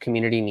what each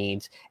community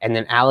needs, and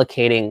then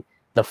allocating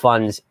the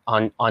funds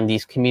on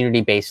these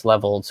community-based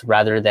levels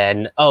rather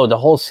than, oh, the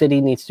whole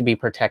city needs to be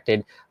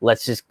protected.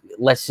 Let's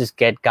just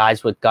get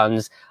guys with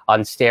guns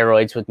on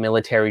steroids with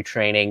military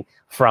training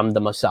from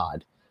the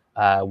Mossad.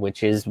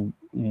 Which is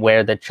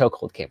where the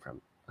chokehold came from.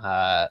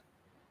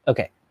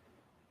 Okay.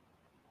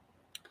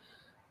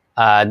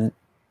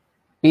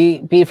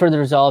 Be further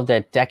resolved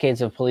that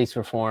decades of police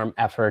reform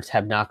efforts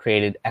have not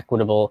created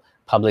equitable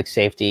public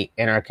safety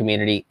in our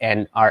community,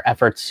 and our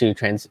efforts to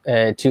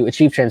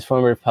achieve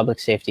transformative public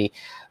safety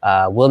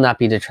will not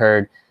be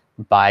deterred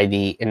by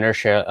the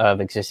inertia of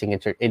existing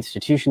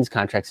institutions,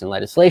 contracts, and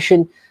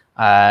legislation.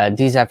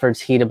 These efforts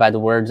heeded by the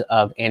words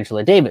of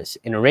Angela Davis.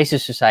 In a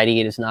racist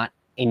society, it is not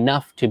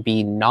enough to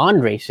be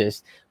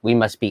non-racist. We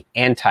must be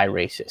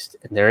anti-racist.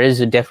 And there is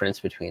a difference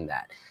between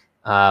that.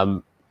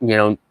 You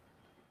know,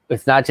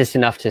 it's not just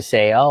enough to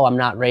say, oh, I'm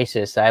not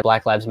racist. I have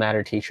Black Lives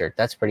Matter t-shirt.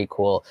 That's pretty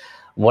cool.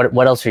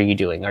 What else are you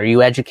doing? Are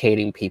you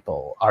educating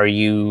people? Are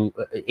you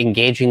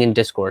engaging in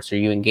discourse? Are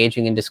you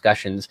engaging in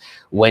discussions?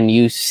 When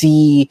you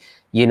see,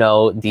 you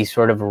know, these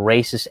sort of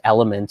racist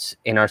elements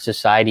in our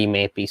society,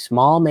 may it be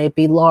small, may it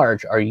be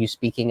large, are you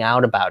speaking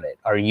out about it?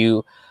 Are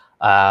you,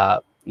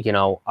 you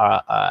know,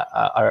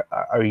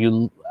 are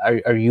you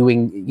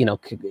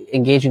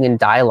engaging in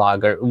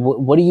dialogue, or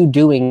what are you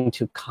doing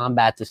to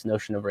combat this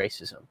notion of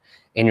racism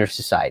in your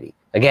society?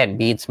 Again,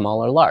 be it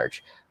small or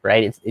large,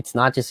 right? It's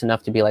not just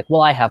enough to be like,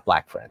 well, I have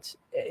Black friends.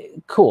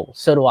 Cool,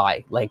 so do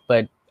I. Like,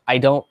 but I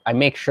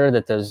make sure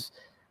that those,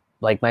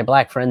 like, my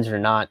Black friends are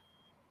not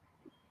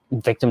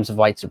victims of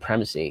white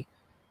supremacy,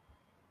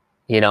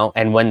 you know,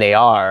 and when they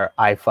are,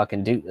 I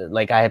fucking do,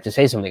 like, I have to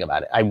say something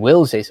about it. I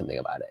will say something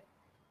about it.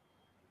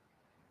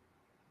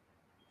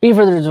 Be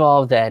further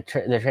resolved that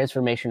the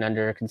transformation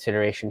under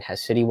consideration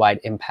has citywide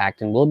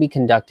impact and will be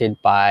conducted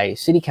by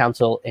City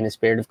Council in a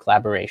spirit of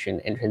collaboration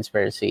and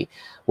transparency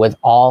with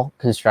all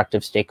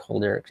constructive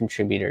stakeholder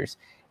contributors,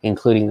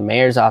 including the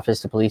Mayor's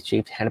Office, the Police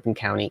Chief, Hennepin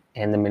County,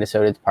 and the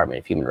Minnesota Department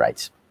of Human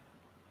Rights.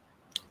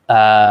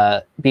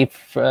 Further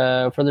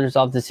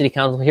resolved, the City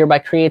Council hereby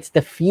creates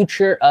the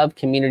Future of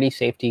Community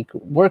Safety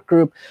Work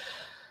Group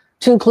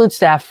to include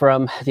staff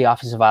from the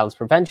Office of Violence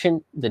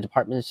Prevention, the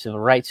Department of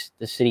Civil Rights,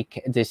 the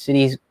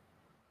city's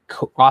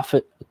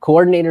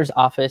coordinator's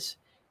office,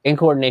 in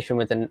coordination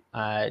with the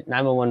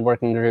 911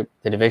 working group,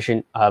 the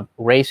Division of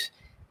Race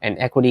and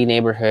Equity,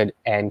 Neighborhood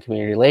and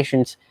Community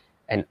Relations,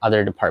 and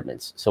other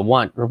departments. So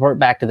 1, report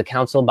back to the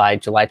council by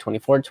July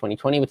 24,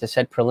 2020 with the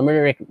said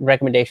preliminary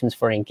recommendations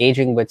for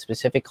engaging with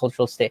specific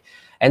cultural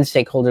and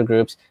stakeholder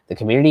groups, the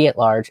community at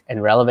large,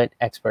 and relevant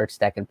experts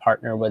that can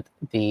partner with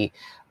the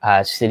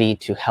city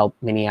to help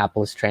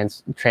Minneapolis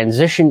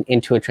transition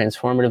into a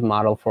transformative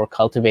model for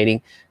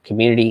cultivating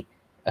community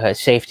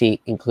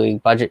safety, including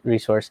budget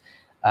resource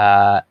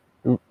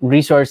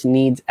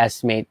needs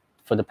estimate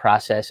for the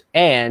process,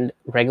 and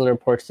regular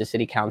reports to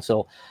City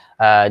Council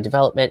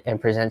development, and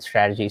present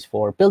strategies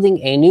for building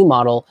a new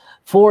model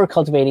for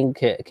cultivating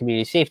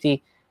community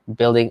safety,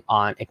 building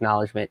on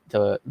acknowledgement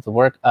the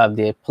work of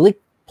the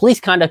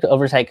Police Conduct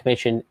Oversight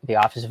Commission, the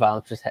Office of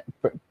Violence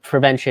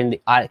Prevention, the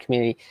Audit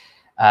Committee,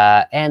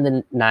 and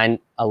the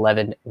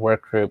 9/11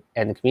 Work Group,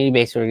 and the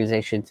community-based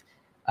organizations,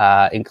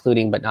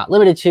 including but not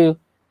limited to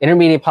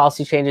intermediate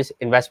policy changes,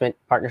 investment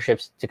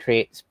partnerships to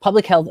create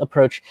public health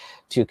approach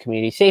to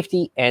community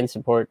safety, and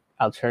support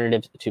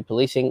alternatives to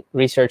policing,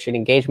 research and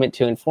engagement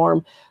to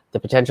inform the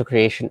potential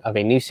creation of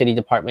a new city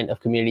department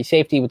of community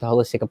safety with a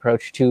holistic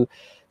approach to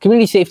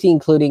community safety,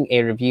 including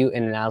a review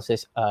and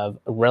analysis of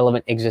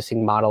relevant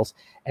existing models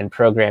and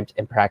programs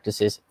and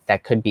practices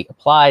that could be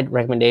applied,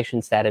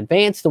 recommendations that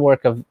advance the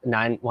work of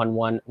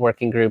 911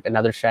 working group, and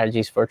other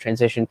strategies for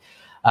transition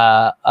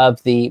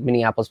of the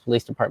Minneapolis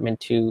Police Department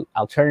to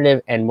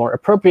alternative and more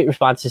appropriate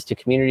responses to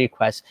community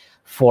requests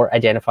for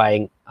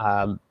identifying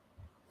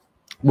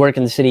work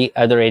in the city,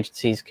 other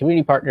agencies,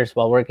 community partners,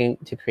 while working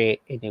to create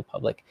a new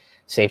public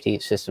safety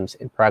systems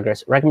in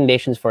progress.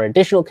 Recommendations for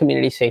additional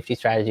community safety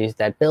strategies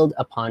that build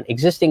upon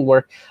existing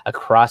work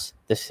across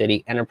the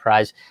city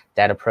enterprise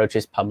that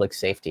approaches public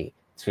safety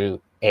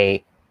through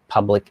a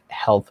public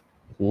health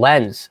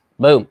lens.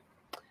 Boom.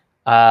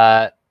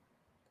 So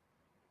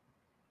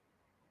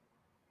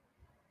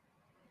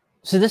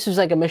this is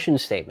like a mission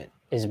statement,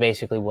 is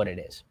basically what it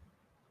is.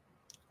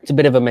 It's a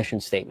bit of a mission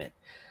statement.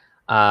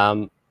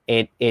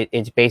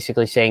 It's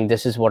basically saying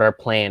this is what our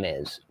plan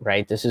is,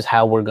 right? This is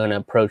how we're going to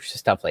approach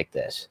stuff like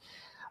this.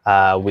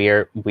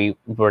 We're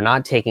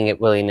not taking it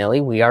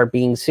willy-nilly. We are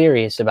being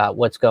serious about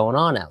what's going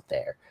on out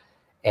there.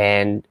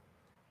 And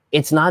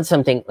it's not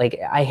something like,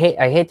 I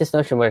hate this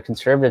notion where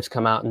conservatives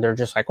come out and they're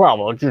just like, well,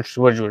 we're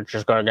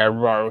just going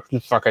to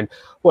get fucking,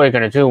 what are you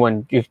going to do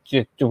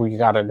when you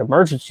got an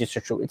emergency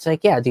situation? It's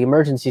like, yeah, the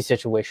emergency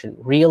situation,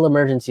 real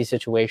emergency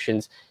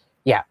situations.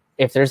 Yeah.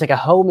 If there's like a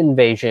home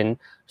invasion,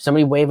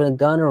 somebody waving a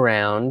gun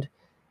around,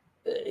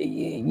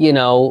 you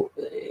know,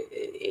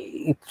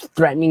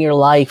 threatening your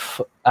life,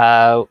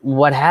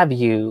 what have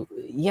you,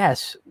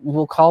 yes,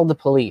 we'll call the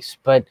police.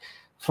 But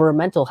for a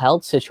mental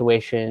health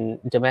situation,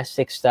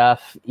 domestic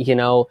stuff, you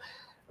know,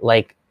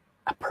 like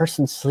a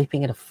person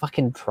sleeping in a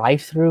fucking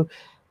drive-through,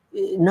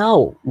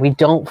 no, we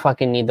don't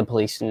fucking need the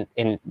police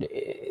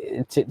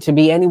to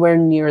be anywhere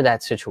near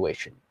that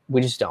situation. We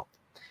just don't.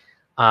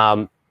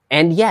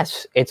 And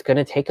yes, it's going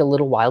to take a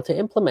little while to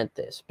implement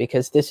this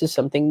because this is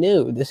something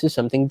new. This is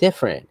something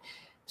different.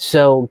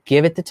 So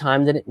give it the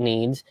time that it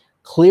needs.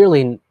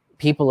 Clearly,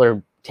 people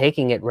are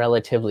taking it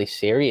relatively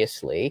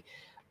seriously.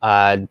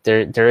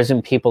 There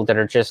isn't people that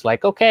are just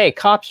like, okay,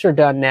 cops are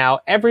done now,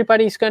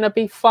 everybody's going to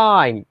be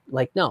fine.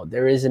 Like, no,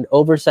 there is an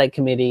oversight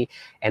committee,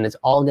 and it's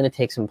all going to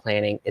take some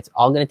planning. It's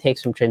all going to take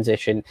some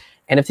transition.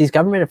 And if these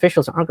government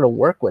officials aren't going to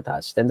work with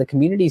us, then the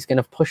community is going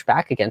to push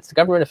back against the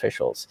government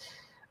officials.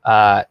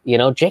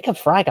 Jacob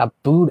Fry got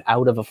booed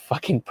out of a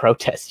fucking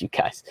protest, you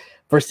guys,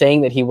 for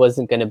saying that he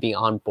wasn't going to be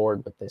on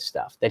board with this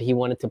stuff, that he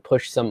wanted to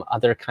push some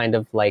other kind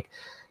of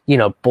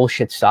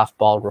bullshit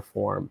softball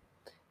reform.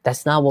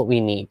 That's not what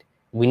we need.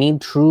 We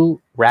need true,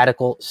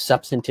 radical,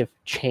 substantive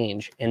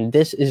change. And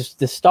this is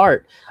the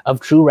start of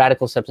true,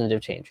 radical,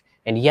 substantive change.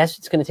 And yes,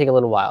 it's going to take a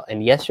little while.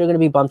 And yes, there are going to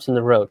be bumps in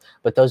the road.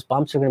 But those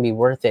bumps are going to be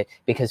worth it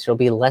because there'll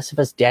be less of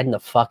us dead in the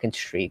fucking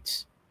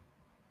streets.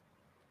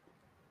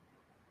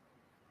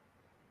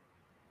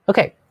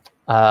 Okay,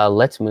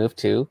 let's move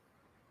to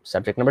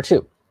subject number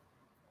 2.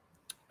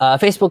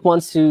 Facebook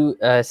wants to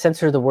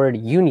censor the word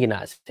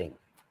unionizing.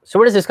 So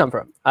where does this come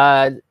from?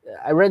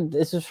 I read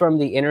this is from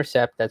The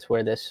Intercept. That's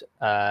where this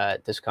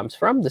comes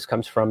from. This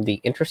comes from The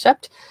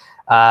Intercept.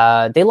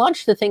 They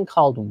launched a thing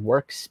called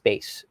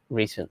Workspace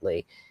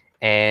recently,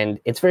 and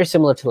it's very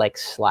similar to like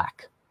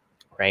Slack,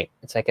 right?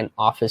 It's like an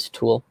office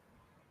tool.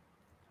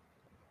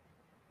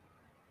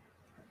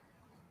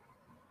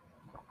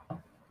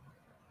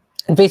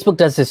 And Facebook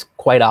does this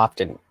quite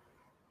often.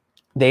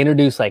 They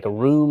introduce like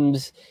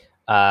rooms,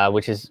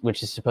 which is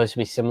supposed to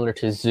be similar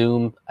to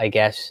Zoom, I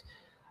guess.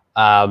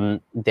 Their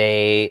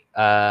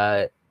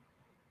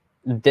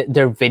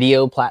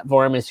video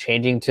platform is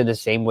changing to the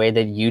same way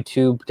that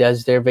YouTube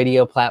does their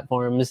video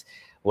platforms,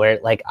 where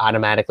it like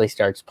automatically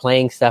starts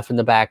playing stuff in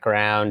the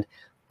background.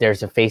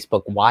 There's a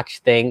Facebook Watch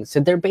thing. So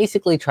they're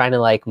basically trying to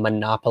like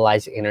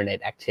monopolize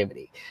internet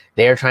activity.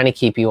 They're trying to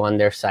keep you on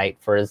their site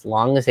for as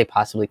long as they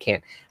possibly can.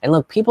 And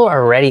look, people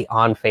are already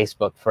on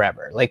Facebook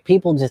forever. Like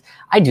people just,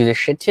 I do this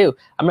shit too.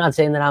 I'm not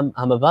saying that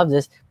I'm above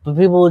this, but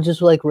people will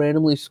just like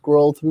randomly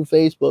scroll through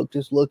Facebook,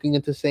 just looking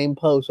at the same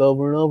posts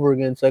over and over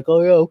again. It's like,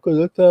 oh yeah, okay,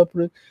 that's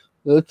happening.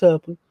 That's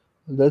happening.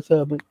 That's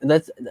happening. And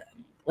that's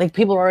like,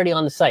 people are already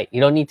on the site.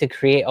 You don't need to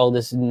create all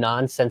this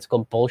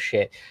nonsensical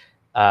bullshit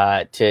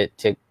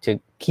to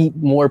keep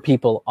more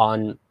people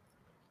on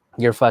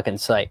your fucking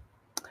site.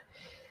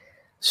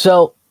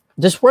 So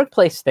this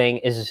workplace thing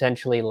is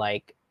essentially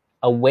like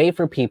a way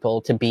for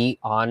people to be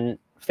on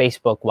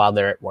Facebook while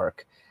they're at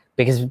work,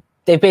 because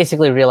they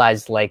basically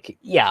realized like,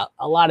 yeah,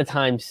 a lot of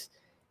times,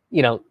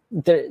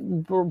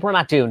 we're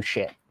not doing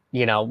shit.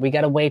 We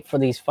got to wait for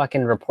these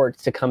fucking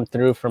reports to come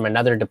through from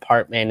another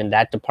department, and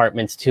that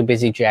department's too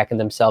busy jacking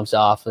themselves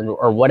off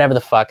or whatever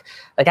the fuck.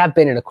 Like, I've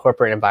been in a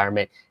corporate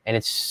environment, and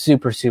it's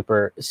super,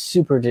 super,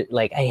 super,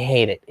 like, I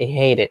hate it. I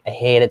hate it. I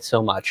hate it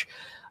so much.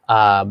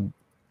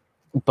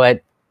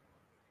 But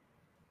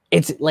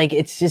it's like,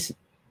 it's just,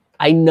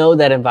 I know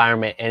that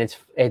environment, and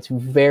it's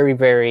very,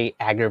 very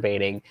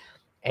aggravating.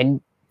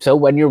 And so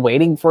when you're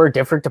waiting for a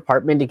different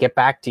department to get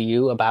back to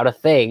you about a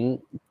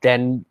thing,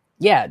 then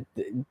yeah,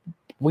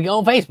 we go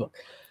on Facebook.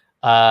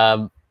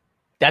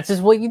 That's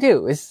just what you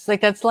do. It's like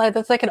that's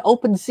like an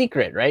open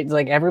secret, right? It's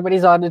like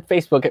everybody's on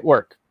Facebook at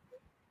work.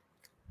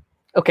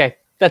 Okay,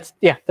 that's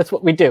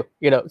what we do,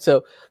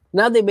 So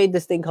now they made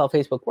this thing called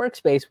Facebook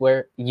Workspace,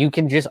 where you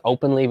can just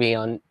openly be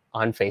on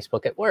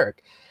Facebook at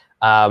work.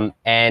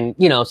 And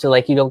so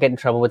like you don't get in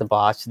trouble with the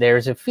boss.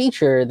 There's a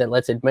feature that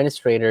lets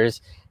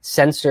administrators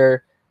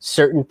censor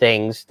certain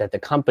things that the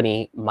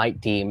company might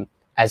deem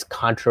as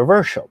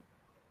controversial.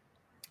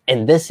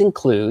 And this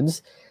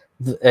includes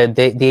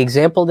the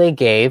example they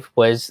gave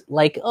was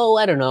like, oh,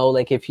 I don't know,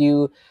 like if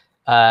you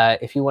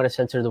want to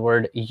censor the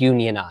word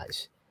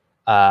unionize,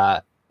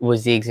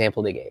 was the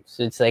example they gave.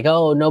 So it's like,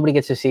 oh, nobody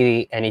gets to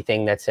see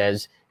anything that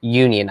says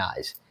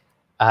unionize.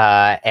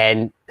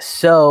 And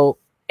so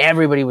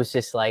everybody was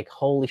just like,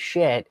 holy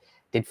shit,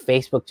 did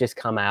Facebook just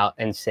come out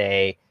and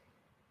say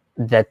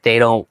that they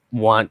don't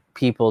want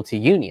people to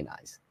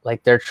unionize?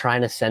 Like they're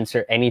trying to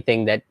censor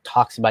anything that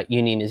talks about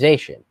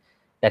unionization,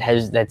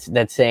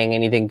 that's saying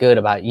anything good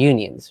about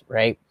unions,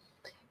 right?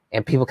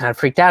 And people kind of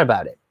freaked out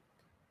about it.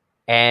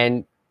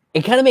 And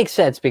it kind of makes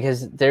sense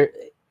because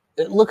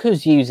look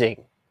who's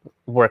using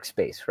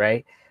Workspace,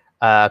 right?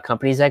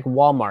 Companies like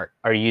Walmart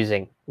are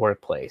using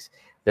Workplace.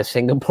 The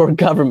Singapore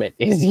government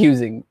is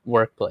using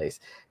Workplace.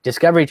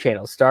 Discovery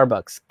Channel,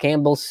 Starbucks,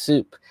 Campbell's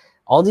Soup,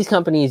 all these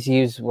companies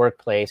use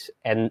Workplace,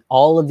 and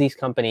all of these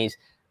companies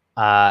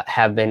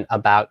have been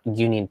about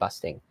union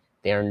busting.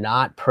 They are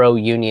not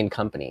pro-union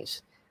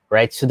companies,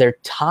 right? So they're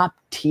top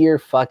tier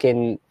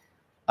fucking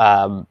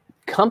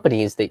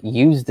companies that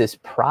use this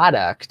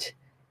product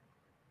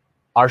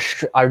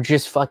are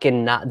just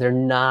fucking not.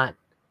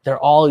 They're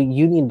all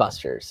union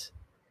busters.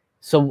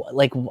 So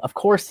like, of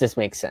course this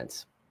makes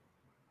sense.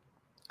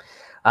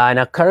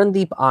 Now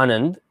Karandeep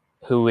Anand,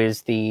 who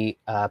is the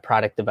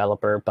product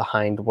developer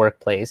behind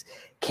Workplace,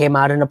 came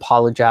out and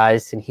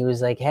apologized, and he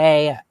was like,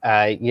 hey,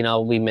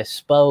 we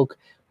misspoke.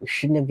 We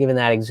shouldn't have given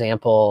that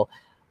example.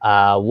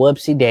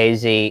 Whoopsie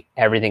daisy,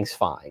 everything's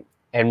fine.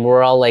 And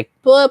we're all like,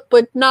 but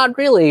not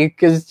really,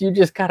 because you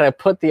just kind of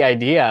put the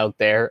idea out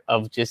there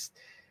of just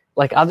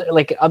Like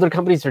other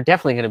companies are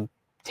definitely going to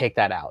take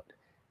that out.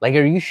 Like,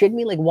 are you shitting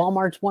me? Like,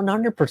 Walmart's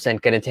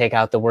 100% going to take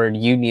out the word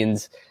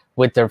unions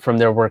from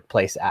their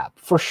workplace app.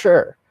 For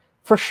sure.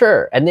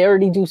 And they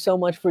already do so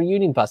much for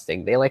union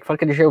busting. They like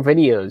fucking show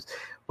videos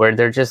where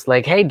they're just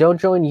like, hey, don't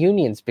join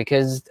unions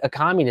because a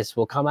communist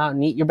will come out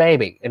and eat your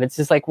baby. And it's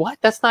just like, what?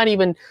 That's not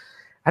even,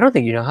 I don't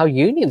think you know how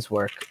unions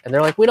work. And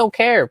they're like, we don't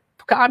care.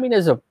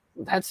 Communism.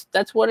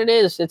 That's what it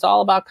is. It's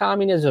all about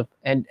communism.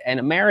 And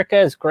America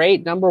is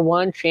great. Number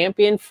one,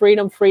 champion,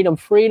 freedom.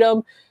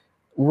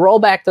 Roll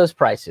back those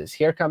prices.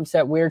 Here comes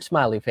that weird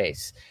smiley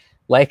face.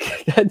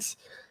 Like, that's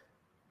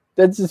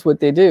just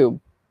what they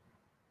do.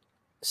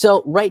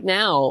 So right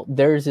now,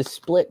 there's a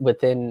split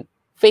within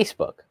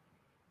Facebook,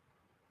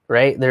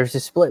 right? There's a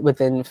split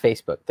within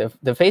Facebook.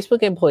 The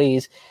Facebook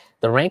employees,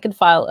 the rank and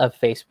file of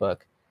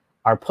Facebook,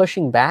 are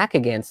pushing back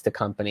against the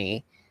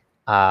company.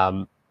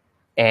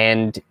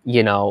 And,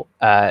 you know,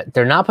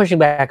 they're not pushing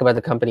back about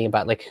the company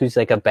about like who's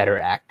like a better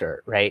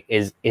actor, right?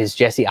 Is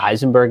Jesse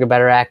Eisenberg a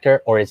better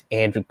actor, or is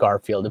Andrew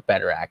Garfield a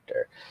better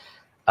actor?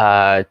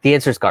 The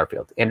answer is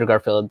Garfield. Andrew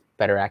Garfield,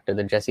 better actor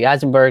than Jesse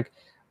Eisenberg.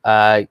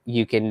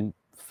 You can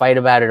fight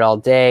about it all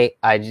day.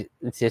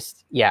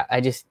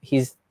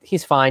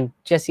 He's fine.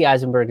 Jesse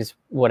Eisenberg is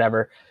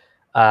whatever.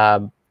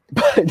 But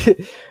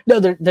no,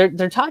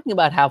 they're talking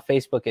about how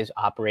Facebook is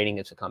operating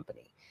as a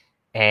company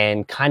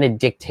and kind of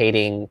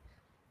dictating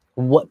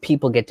what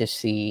people get to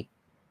see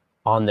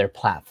on their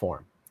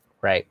platform,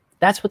 right?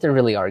 That's what they're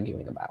really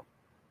arguing about.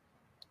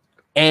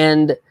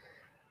 And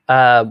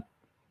the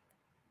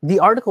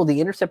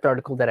Intercept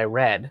article that I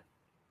read,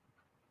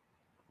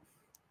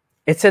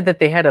 it said that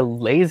they had a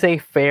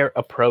laissez-faire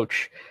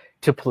approach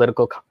to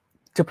political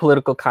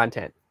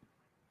content,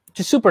 which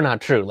is super not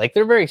true. Like,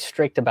 they're very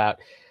strict about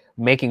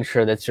making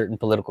sure that certain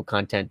political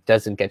content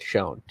doesn't get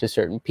shown to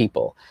certain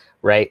people,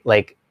 right?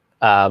 Like,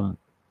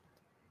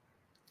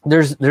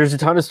 there's a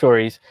ton of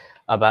stories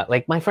about,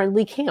 like, my friend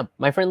Lee Camp.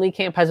 My friend Lee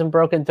Camp hasn't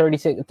broken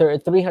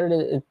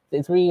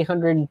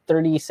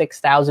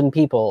 336,000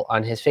 people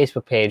on his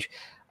Facebook page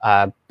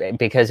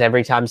because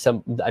every time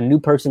a new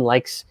person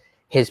likes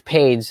his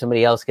page,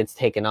 somebody else gets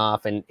taken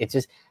off, and it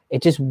just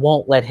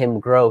won't let him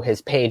grow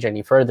his page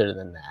any further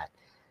than that.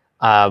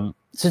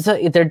 So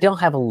they don't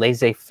have a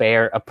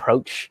laissez-faire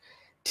approach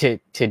to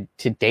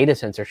data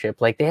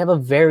censorship. Like, they have a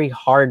very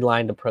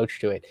hard-lined approach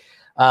to it.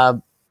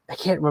 I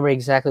can't remember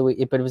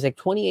exactly but it was like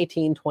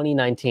 2018,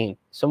 2019,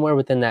 somewhere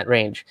within that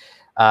range.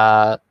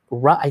 I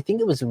think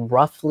it was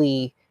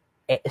roughly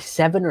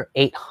 700 or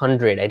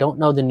 800. I don't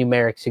know the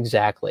numerics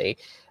exactly.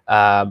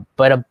 But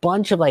a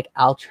bunch of like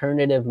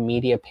alternative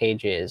media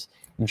pages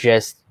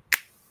just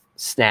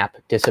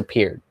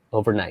disappeared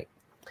overnight.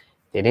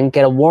 They didn't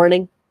get a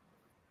warning.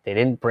 They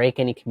didn't break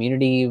any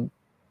community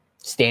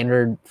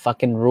standard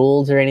fucking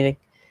rules or anything,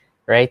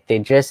 right? They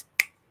just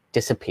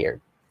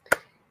disappeared.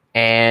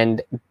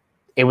 And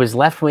it was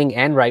left-wing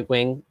and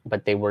right-wing,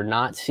 but they were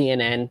not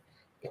CNN.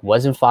 It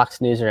wasn't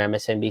Fox News or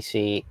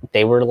MSNBC.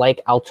 They were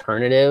like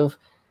alternative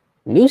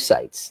news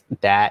sites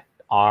that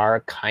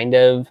are kind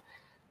of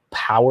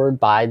powered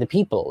by the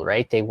people,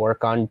 right? They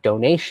work on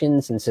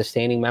donations and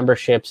sustaining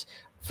memberships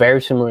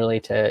very similarly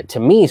to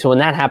me. So when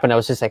that happened, I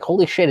was just like,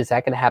 holy shit, is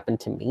that going to happen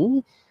to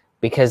me?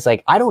 Because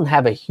like, I don't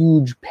have a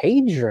huge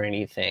page or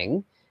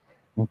anything,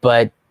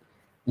 but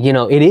you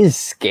know, it is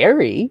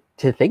scary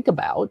to think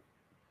about.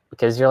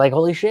 Because you're like,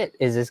 holy shit,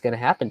 is this going to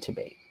happen to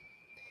me?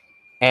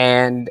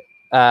 And,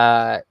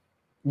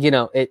 you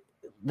know,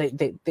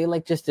 they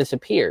like just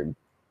disappeared.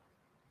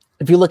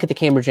 If you look at the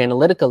Cambridge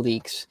Analytica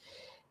leaks,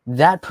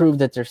 that proved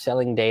that they're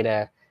selling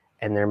data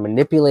and they're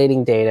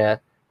manipulating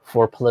data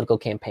for political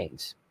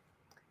campaigns.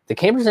 The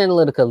Cambridge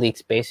Analytica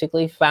leaks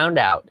basically found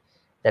out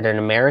that an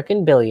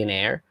American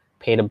billionaire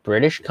paid a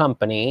British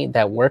company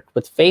that worked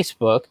with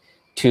Facebook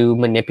to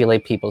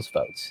manipulate people's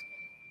votes.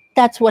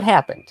 That's what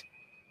happened.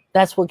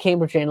 That's what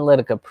Cambridge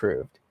Analytica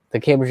proved. The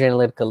Cambridge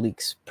Analytica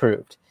leaks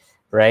proved,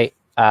 right?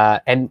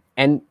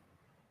 And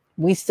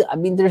we still, I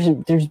mean,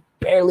 there's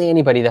barely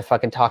anybody that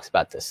fucking talks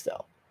about this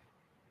still.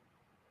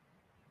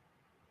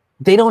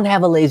 They don't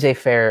have a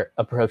laissez-faire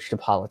approach to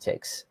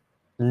politics.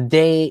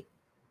 They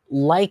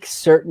like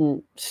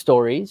certain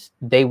stories.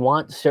 They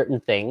want certain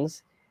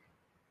things.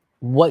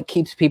 What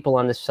keeps people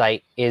on the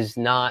site is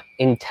not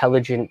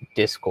intelligent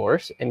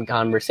discourse and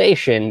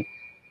conversation,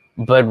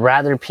 but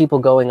rather people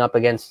going up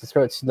against the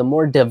throats. So the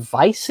more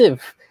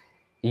divisive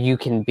you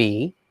can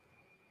be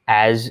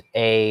as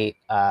a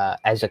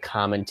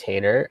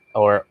commentator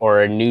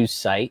or a news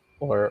site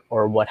or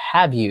what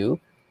have you,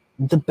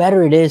 the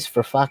better it is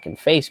for fucking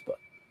Facebook.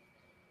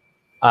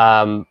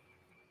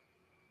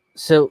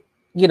 So,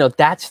 you know,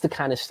 that's the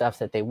kind of stuff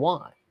that they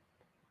want.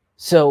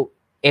 So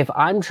if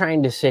I'm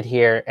trying to sit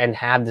here and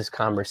have this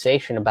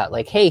conversation about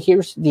like, hey,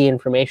 here's the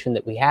information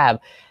that we have,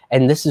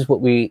 and this is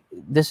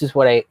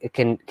what I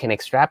can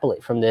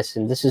extrapolate from this,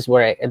 and this is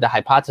where the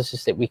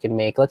hypothesis that we can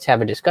make, let's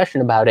have a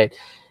discussion about it.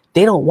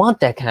 They don't want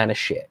that kind of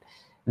shit.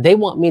 They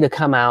want me to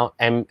come out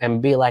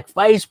and be like,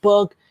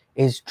 Facebook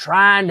is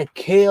trying to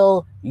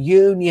kill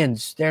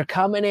unions. They're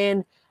coming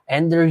in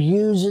and they're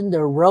using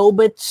their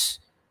robots.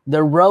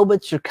 The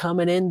robots are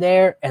coming in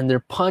there and they're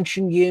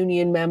punching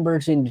union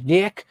members in the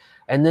dick,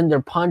 and then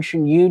they're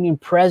punching union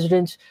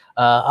presidents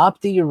up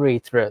the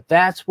urethra.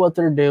 That's what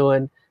they're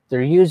doing.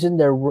 They're using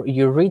their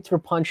urethra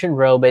punching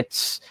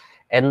robots,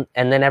 and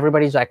then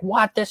everybody's like,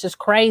 "What? This is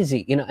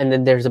crazy," And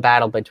then there's a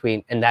battle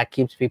between, and that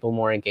keeps people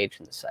more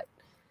engaged in the site.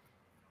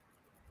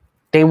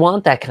 They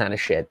want that kind of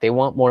shit. They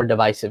want more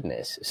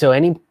divisiveness. So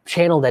any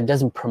channel that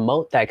doesn't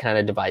promote that kind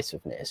of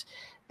divisiveness,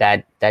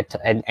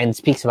 and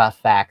speaks about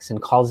facts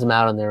and calls them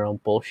out on their own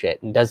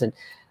bullshit and doesn't,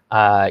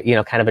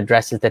 kind of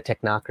addresses the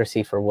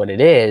technocracy for what it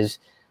is,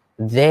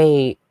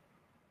 they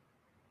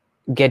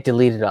get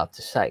deleted off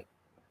the site.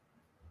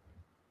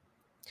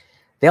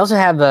 They also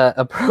have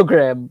a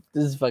program.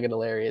 This is fucking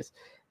hilarious.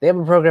 They have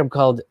a program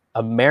called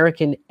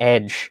American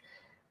Edge,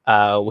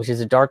 which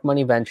is a dark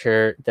money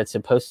venture that's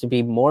supposed to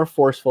be more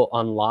forceful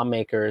on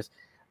lawmakers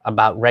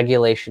about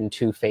regulation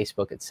to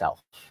Facebook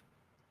itself.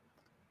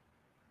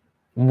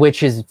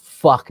 Which is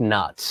fuck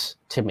nuts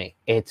to me.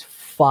 It's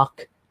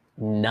fuck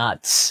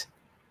nuts.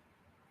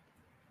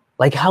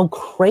 Like, how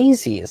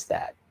crazy is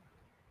that?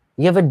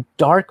 You have a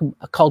dark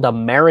called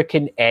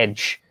American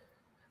Edge.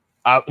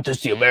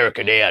 Just the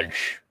American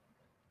Edge.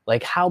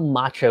 Like, how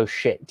macho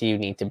shit do you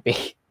need to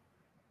be?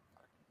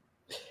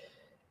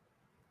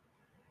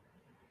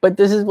 But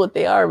this is what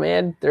they are,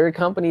 man. They're a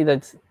company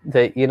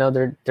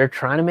they're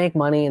trying to make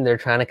money and they're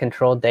trying to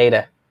control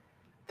data.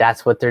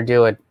 That's what they're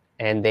doing,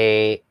 and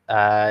they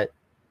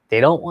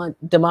don't want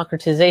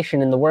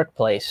democratization in the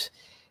workplace,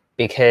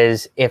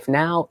 because if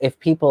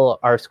people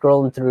are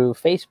scrolling through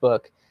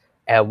Facebook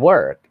at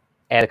work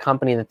and a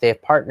company that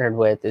they've partnered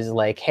with is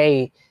like,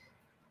 hey,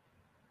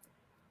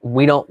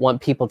 we don't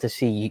want people to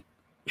see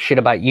shit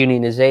about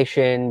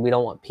unionization. We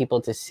don't want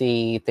people to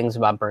see things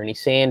about Bernie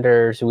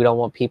Sanders. We don't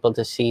want people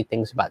to see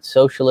things about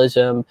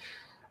socialism,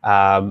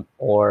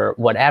 or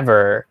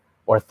whatever,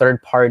 or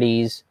third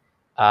parties,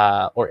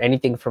 or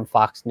anything from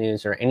Fox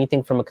News or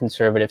anything from a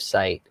conservative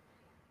site.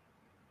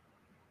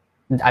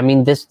 I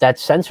mean,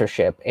 that's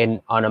censorship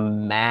on a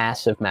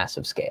massive,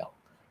 massive scale.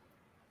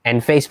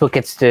 And Facebook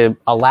gets to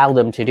allow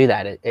them to do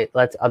that. It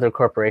lets other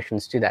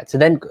corporations do that. So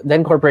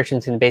then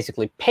corporations can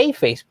basically pay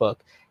Facebook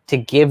to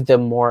give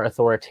them more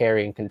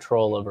authoritarian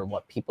control over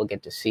what people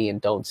get to see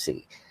and don't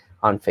see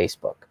on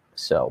Facebook.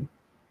 So,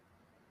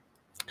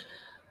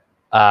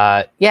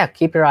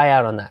 keep your eye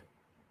out on that.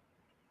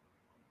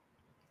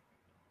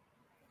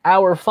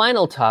 Our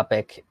final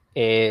topic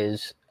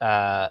is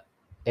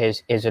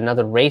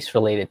another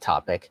race-related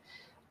topic.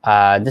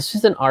 This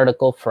is an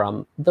article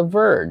from The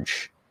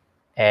Verge,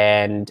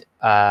 and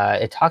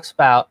it talks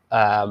about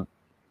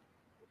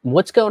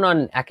what's going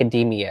on in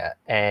academia.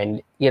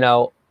 And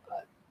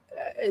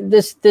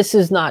this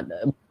is not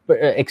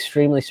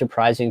extremely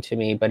surprising to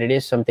me, but it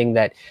is something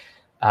that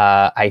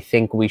I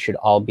think we should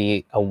all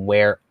be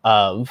aware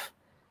of,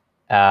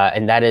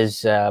 and that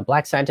is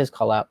Black scientists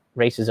call out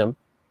racism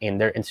in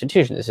their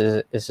institution. This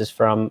is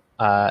from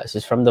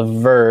The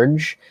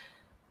Verge.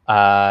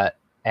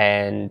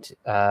 And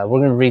we're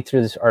going to read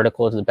through this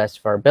article to the best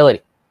of our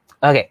ability.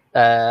 Okay,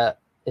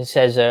 it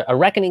says, a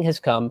reckoning has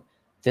come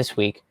this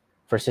week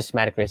for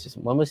systematic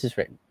racism. When was this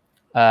written?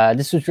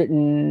 This was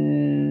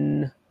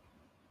written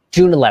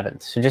June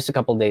 11th, so just a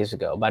couple of days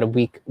ago, about a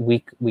week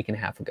and a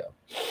half ago.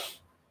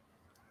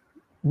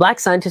 Black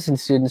scientists and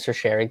students are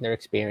sharing their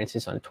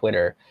experiences on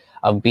Twitter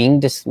of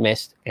being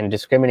dismissed and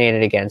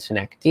discriminated against in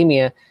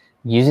academia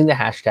using the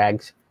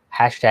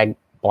hashtag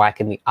Black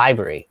in the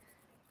Ivory.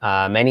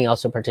 Many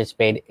also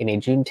participated in a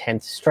June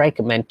 10th strike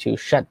meant to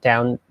shut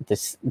down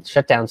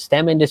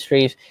STEM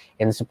industries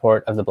in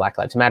support of the Black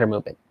Lives Matter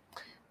movement.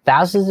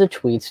 Thousands of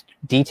tweets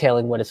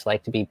detailing what it's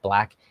like to be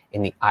Black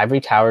in the ivory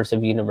towers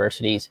of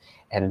universities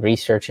and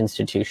research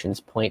institutions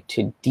point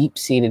to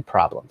deep-seated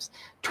problems.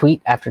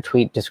 Tweet after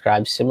tweet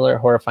describes similar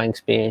horrifying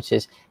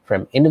experiences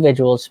from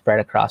individuals spread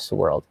across the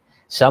world.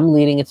 Some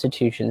leading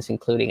institutions,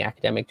 including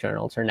academic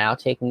journals, are now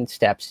taking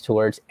steps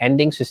towards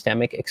ending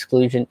systemic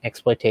exclusion,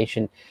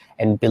 exploitation,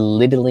 and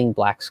belittling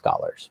Black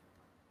scholars.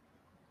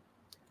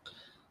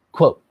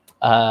 Quote,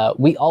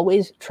 we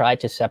always try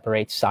to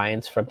separate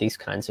science from these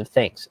kinds of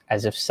things,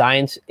 as if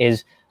science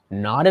is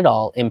not at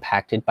all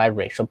impacted by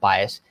racial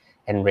bias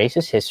and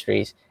racist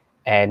histories,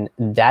 and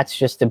that's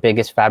just the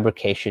biggest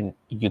fabrication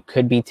you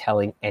could be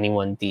telling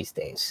anyone these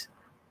days.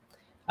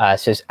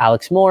 Says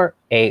Alex Moore,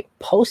 a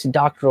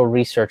postdoctoral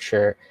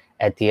researcher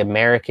at the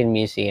American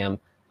Museum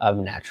of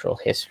Natural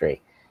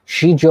History.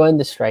 She joined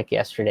the strike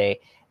yesterday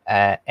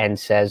and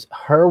says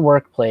her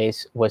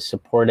workplace was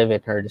supportive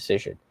in her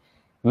decision.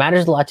 It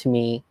matters a lot to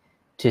me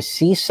to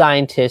see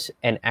scientists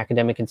and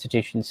academic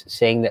institutions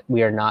saying that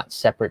we are not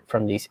separate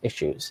from these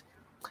issues.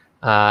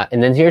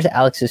 And then here's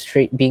Alex's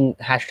tweet. Being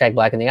hashtag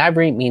Black in the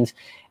Ivory means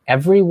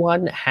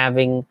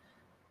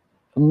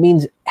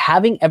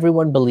having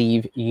everyone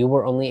believe you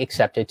were only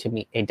accepted to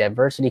meet a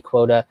diversity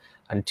quota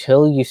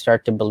until you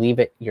start to believe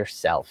it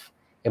yourself.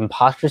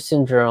 Imposter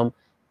syndrome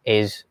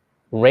is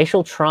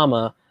racial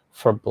trauma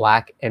for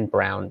Black and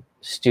brown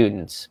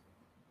students.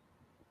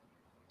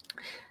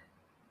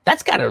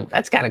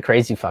 That's kind of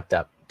crazy fucked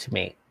up to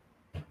me.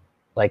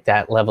 Like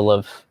that level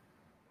of,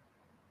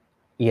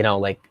 you know,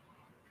 like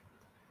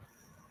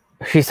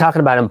she's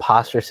talking about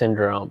imposter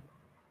syndrome.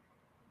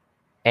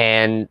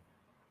 And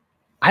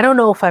I don't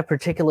know if I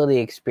particularly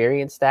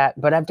experienced that,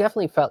 but I've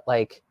definitely felt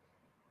like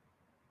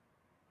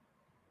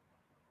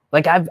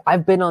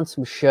I've been on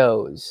some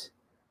shows,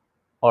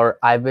 or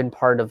I've been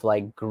part of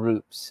like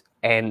groups,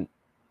 and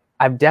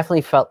I've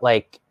definitely felt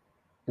like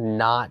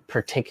not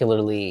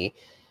particularly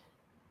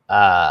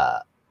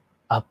a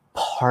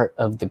part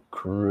of the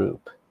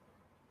group,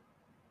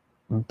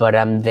 but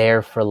I'm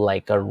there for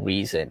like a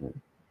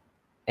reason.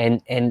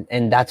 And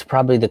that's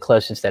probably the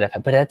closest that I've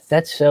had. But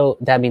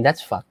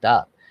that's fucked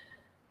up.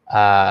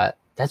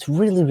 That's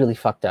really, really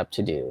fucked up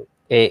to do.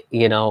 It,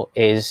 you know,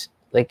 is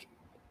like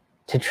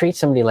to treat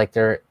somebody like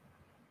they're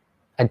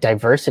a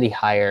diversity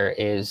hire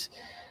is,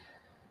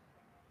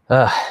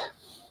 you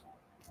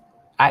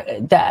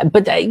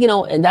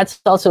know, and that's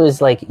also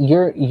is like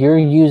you're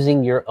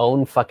using your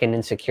own fucking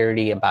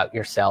insecurity about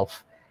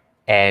yourself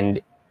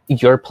and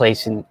your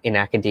place in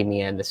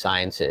academia and the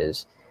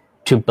sciences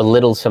to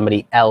belittle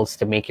somebody else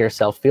to make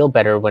yourself feel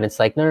better, when it's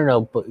like,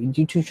 no, but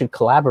you two should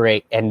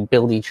collaborate and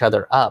build each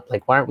other up.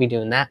 Like, why aren't we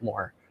doing that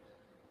more?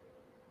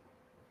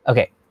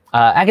 Okay.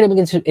 Academic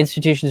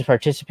institutions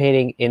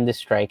participating in the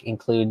strike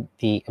include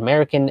the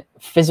American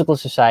Physical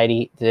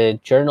Society, the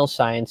Journal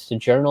Science, the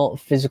Journal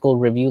Physical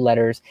Review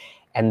Letters,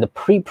 and the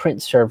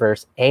preprint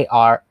servers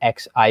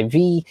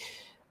ARXIV,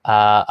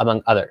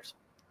 among others.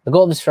 The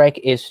goal of the strike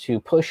is to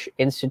push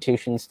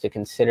institutions to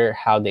consider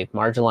how they've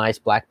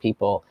marginalized Black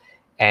people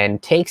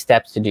and take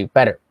steps to do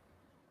better.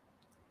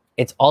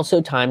 It's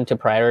also time to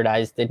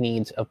prioritize the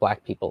needs of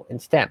Black people in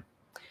STEM,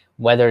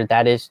 whether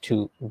that is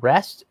to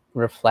rest,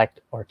 reflect,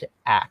 or to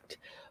act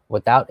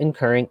without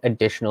incurring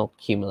additional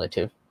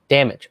cumulative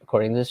damage,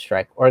 according to the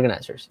strike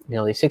organizers.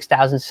 Nearly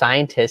 6,000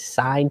 scientists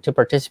signed to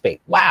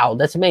participate. Wow,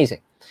 that's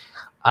amazing.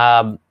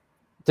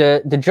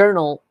 The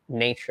journal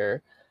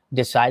Nature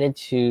decided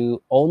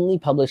to only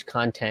publish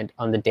content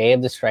on the day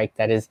of the strike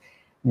that is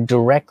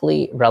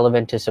directly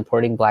relevant to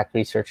supporting Black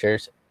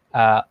researchers,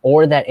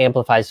 or that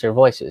amplifies their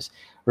voices.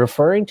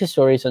 Referring to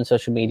stories on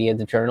social media,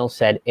 the journal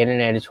said in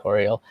an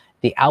editorial,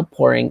 the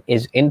outpouring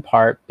is in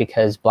part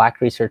because Black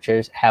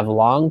researchers have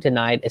long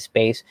denied a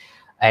space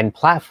and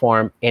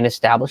platform in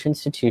established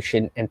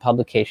institutions and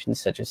publications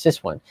such as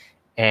this one.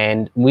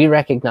 And we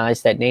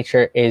recognize that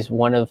Nature is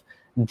one of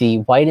the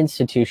white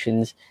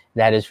institutions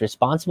that is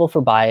responsible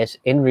for bias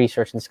in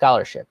research and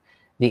scholarship.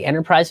 The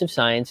enterprise of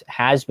science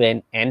has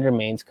been and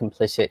remains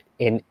complicit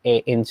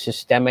in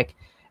systemic,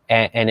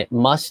 and it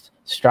must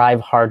strive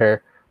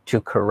harder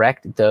to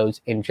correct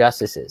those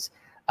injustices.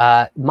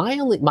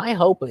 My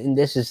hope in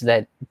this is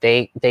that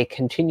they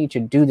continue to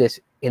do this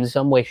in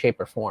some way, shape,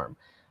 or form.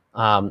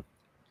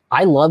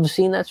 I love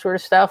seeing that sort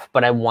of stuff,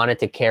 but I want it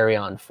to carry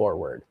on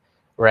forward,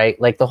 right?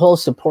 Like the whole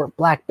support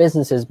Black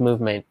businesses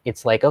movement.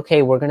 It's like,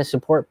 okay, we're going to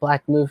support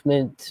Black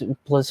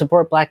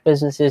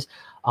businesses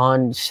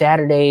on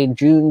Saturday,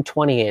 June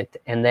 20th.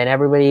 And then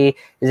everybody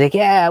is like,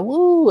 yeah,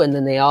 woo. And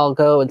then they all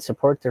go and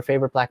support their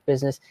favorite Black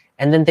business.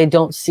 And then they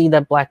don't see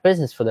that Black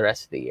business for the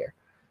rest of the year.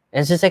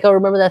 And it's just like, oh,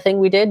 remember that thing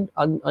we did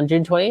on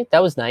June 20th?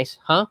 That was nice,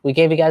 huh? We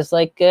gave you guys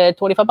like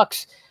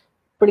 $25.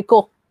 Pretty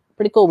cool.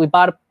 Pretty cool. We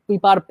bought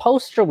a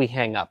poster we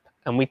hang up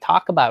and we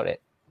talk about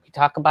it. We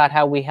talk about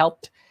how we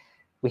helped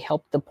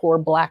the poor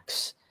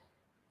Blacks.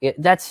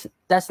 That's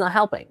not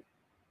helping.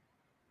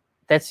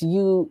 That's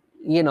you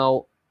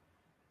know,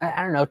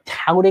 I don't know,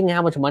 touting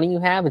how much money you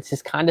have. It's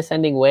this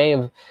condescending way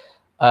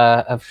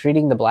of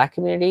treating the Black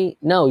community.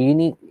 No, you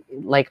need,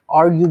 like,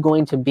 are you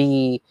going to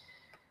be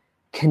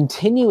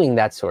continuing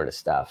that sort of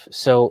stuff?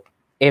 So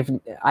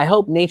I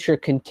hope Nature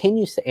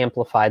continues to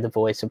amplify the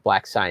voice of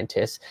Black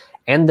scientists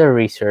and their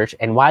research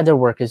and why their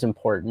work is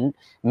important.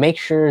 Make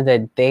sure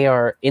that they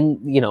are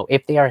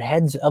if they are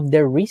heads of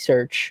their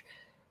research,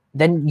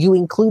 then you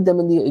include them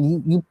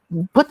in you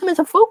put them as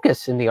a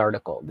focus in the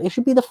article. They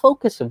should be the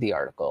focus of the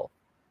article.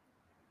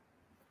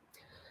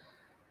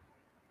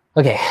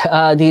 Okay,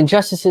 the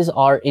injustices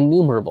are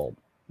innumerable.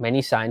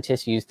 Many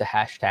scientists use the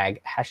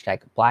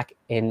hashtag Black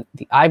in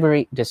the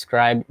Ivory,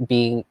 describe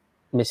being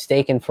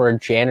mistaken for a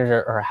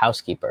janitor or a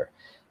housekeeper.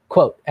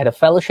 Quote, at a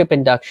fellowship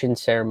induction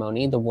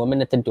ceremony, the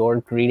woman at the door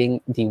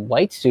greeting the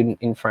white student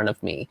in front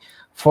of me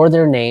for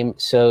their name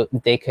so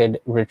they could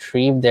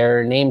retrieve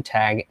their name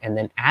tag, and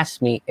then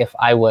asked me if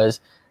I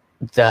was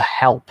the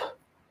help.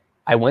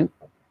 I went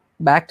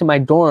back to my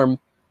dorm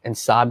and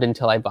sobbed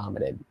until I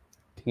vomited.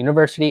 The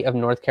University of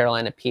North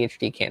Carolina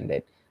PhD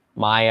candidate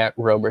Maya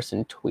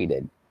Roberson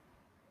tweeted.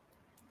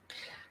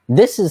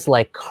 This is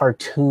like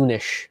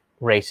cartoonish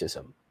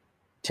racism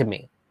to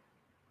me.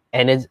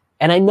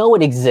 And I know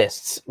it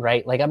exists,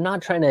 right? Like, I'm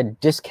not trying to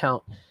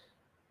discount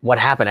what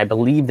happened. I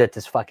believe that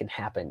this fucking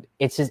happened.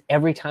 It's just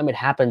every time it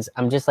happens,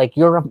 I'm just like,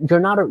 you're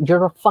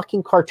a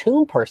fucking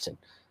cartoon person.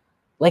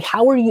 Like,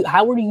 how are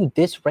you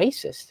this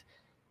racist?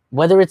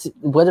 whether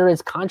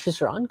it's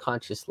conscious or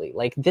unconsciously.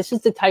 Like, this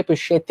is the type of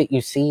shit that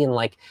you see in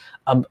like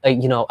a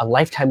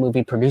Lifetime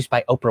movie produced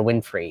by Oprah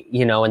Winfrey,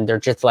 and they're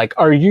just like,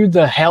 are you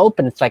the help?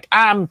 And it's like,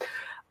 I'm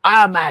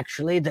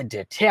actually the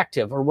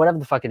detective, or whatever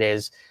the fuck it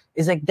is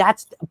like,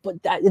 that's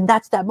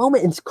that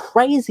moment. It's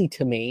crazy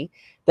to me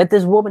that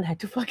this woman had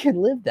to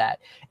fucking live that.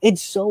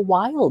 It's so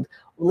wild.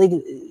 Like,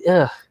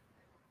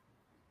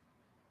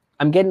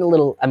 I'm getting a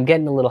little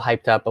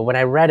hyped up, but when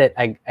I read it,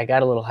 I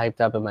got a little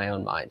hyped up in my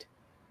own mind.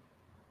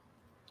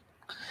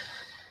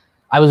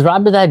 I was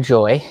robbed of that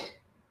joy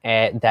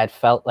that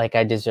felt like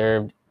I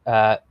deserved.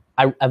 I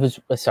was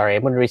sorry.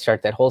 I'm going to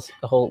restart that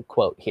whole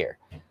quote here.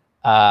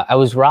 I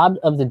was robbed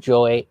of the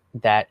joy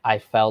that I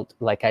felt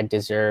like I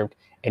deserved,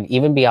 and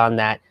even beyond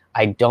that,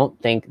 I don't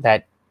think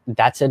that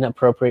that's an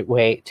appropriate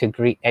way to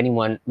greet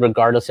anyone,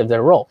 regardless of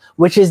their role.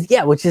 Which is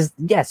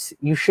yes.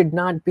 You should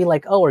not be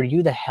like, oh, are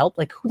you the help?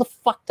 Like, who the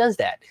fuck does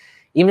that?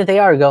 Even if they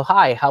are, go,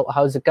 hi,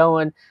 how's it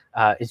going?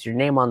 Is your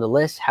name on the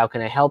list? How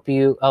can I help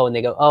you? Oh, and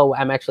they go, oh,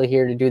 I'm actually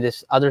here to do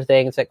this other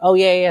thing. It's like, oh,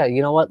 yeah.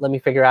 You know what? Let me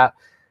figure out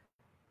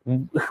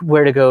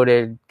where to go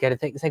to get a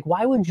thing. It's like,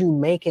 why would you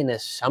make an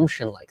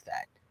assumption like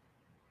that?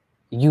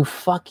 You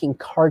fucking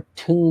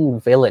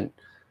cartoon villain.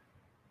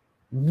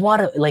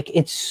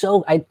 It's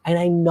so, I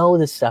know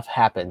this stuff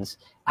happens.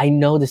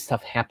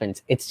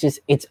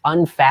 It's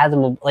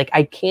unfathomable. Like,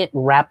 I can't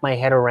wrap my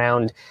head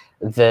around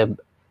the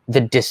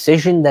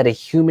decision that a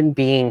human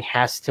being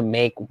has to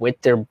make with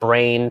their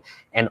brain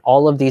and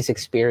all of these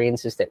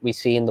experiences that we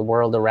see in the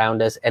world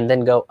around us, and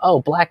then go,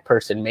 oh, black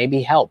person,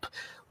 maybe help.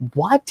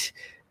 What?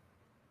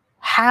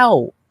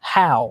 How?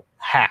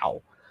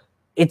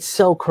 It's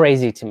so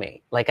crazy to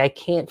me. Like, I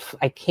can't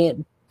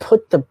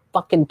put the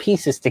fucking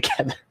pieces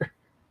together.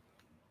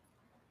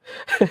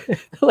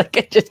 Like,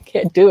 I just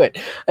can't do it.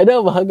 I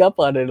know I'm hung up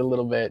on it a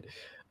little bit,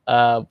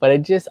 but I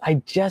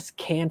just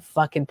can't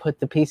fucking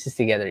put the pieces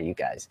together, you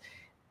guys.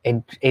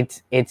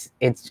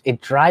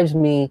 It drives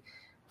me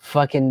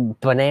fucking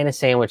banana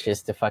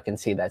sandwiches to fucking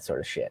see that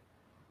sort of shit.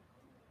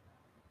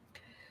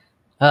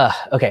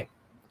 Okay.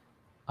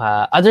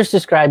 Others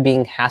describe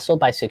being hassled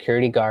by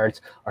security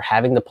guards or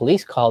having the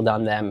police called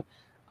on them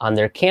on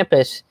their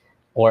campus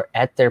or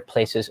at their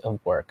places of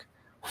work.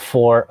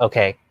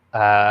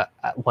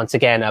 Once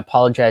again, I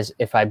apologize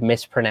if I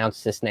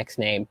mispronounced this next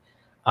name.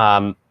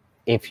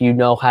 If you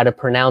know how to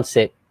pronounce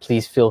it,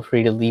 please feel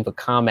free to leave a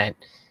comment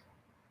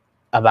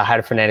about how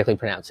to phonetically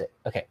pronounce it.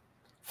 Okay.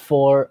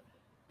 For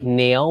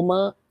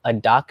Neoma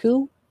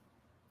Adaku,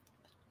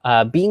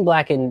 being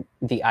black in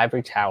the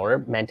Ivory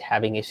Tower meant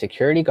having a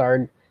security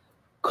guard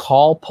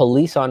call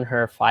police on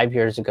her 5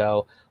 years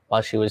ago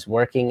while she was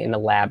working in a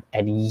lab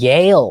at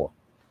Yale.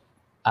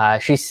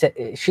 She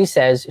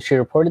says she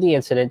reported the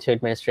incident to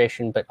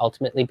administration, but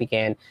ultimately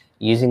began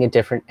using a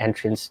different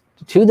entrance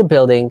to the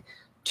building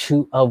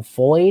to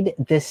avoid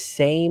the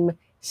same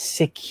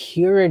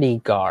security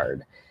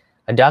guard.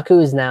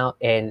 Adaku is now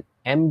an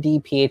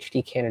MD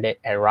PhD candidate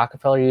at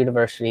Rockefeller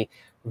University,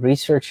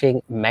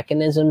 researching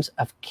mechanisms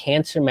of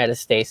cancer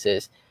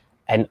metastasis,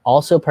 and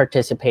also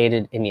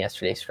participated in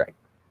yesterday's strike,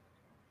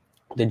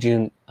 the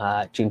June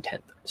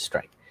 10th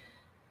strike.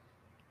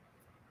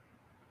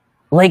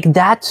 Like,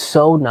 that's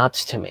so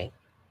nuts to me.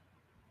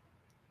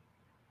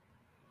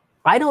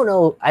 I don't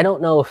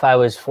know if I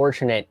was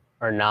fortunate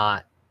or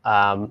not.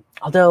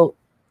 Although,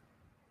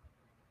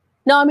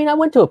 no, I mean, I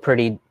went to a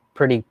pretty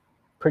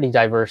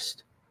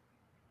diverse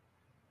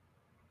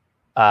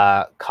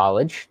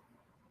college.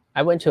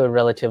 I went to a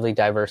relatively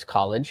diverse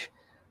college,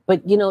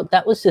 but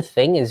that was the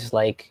thing, is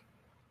like,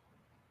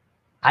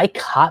 I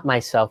caught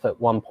myself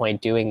at one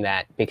point doing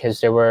that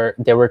because there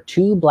were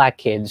two black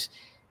kids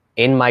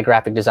in my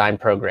graphic design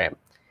program,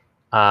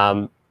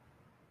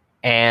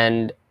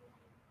 and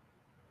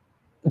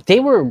they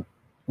were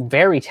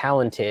very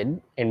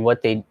talented in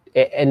what they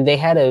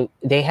had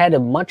a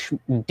much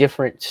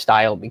different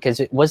style because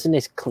it wasn't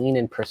as clean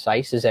and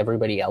precise as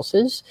everybody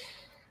else's,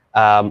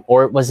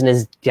 or it wasn't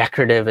as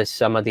decorative as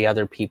some of the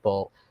other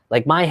people.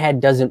 Like, my head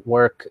didn't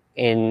work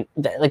the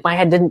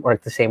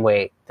same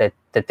way that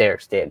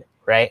theirs did,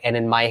 right? And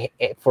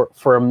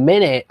for a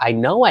minute, I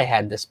know I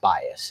had this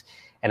bias,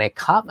 and I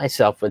caught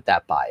myself with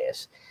that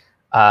bias,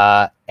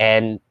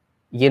 and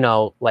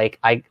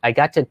I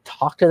got to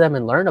talk to them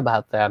and learn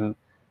about them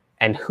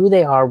and who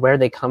they are, where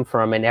they come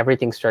from, and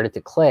everything started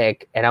to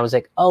click. And I was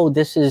like, oh,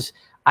 this is,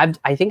 I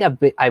think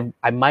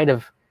I might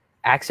have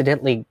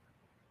accidentally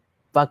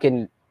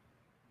fucking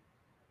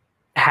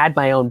had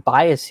my own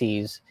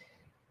biases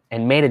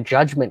and made a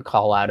judgment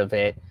call out of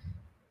it,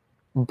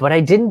 but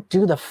I didn't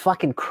do the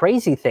fucking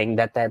crazy thing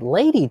that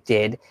lady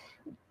did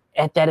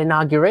at that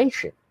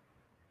inauguration.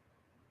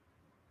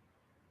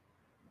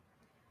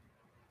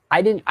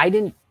 I didn't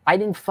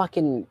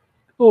fucking,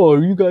 oh,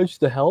 are you guys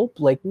the help?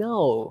 Like,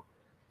 no.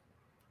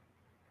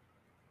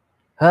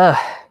 That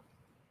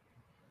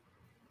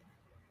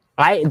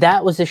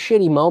was a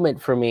shitty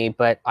moment for me,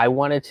 but I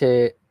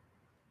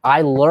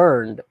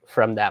learned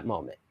from that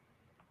moment.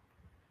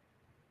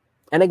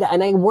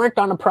 I worked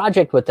on a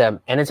project with them,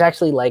 and it's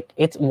actually like,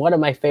 it's one of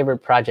my favorite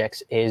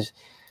projects. Is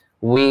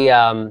we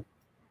I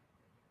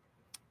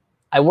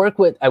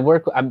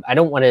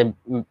don't want to,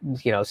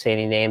 say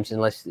any names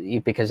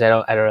because I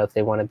don't know if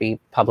they want to be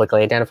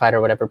publicly identified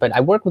or whatever. But I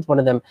work with one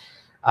of them,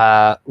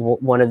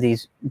 one of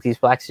these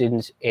black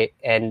students,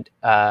 and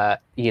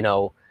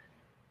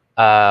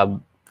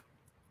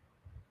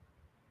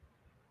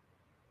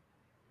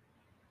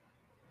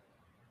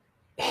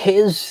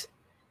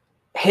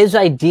his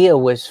idea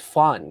was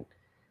fun.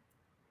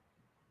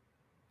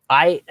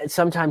 I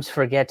sometimes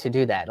forget to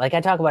do that. Like I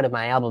talk about in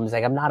my albums,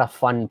 like I'm not a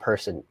fun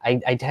person. I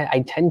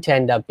tend to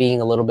end up being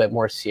a little bit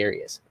more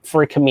serious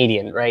for a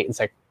comedian, right? It's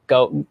like,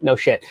 no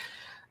shit.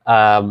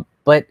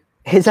 But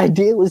his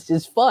idea was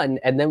just fun.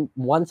 And then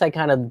once I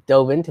kind of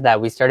dove into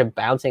that, we started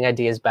bouncing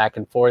ideas back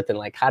and forth and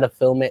like how to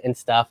film it and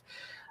stuff.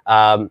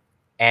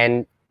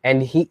 And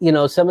he,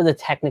 some of the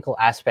technical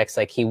aspects,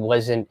 like he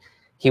wasn't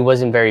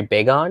very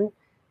big on,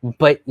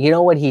 but you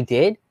know what he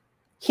did?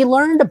 He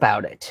learned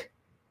about it.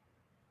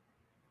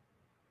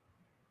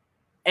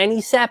 And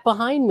he sat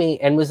behind me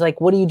and was like,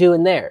 what are you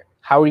doing there?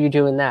 How are you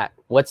doing that?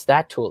 What's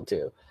that tool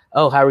do?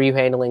 Oh, how are you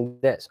handling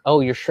this? Oh,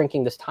 you're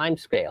shrinking this time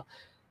scale.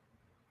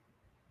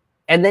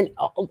 And then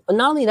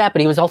not only that, but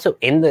he was also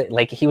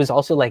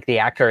the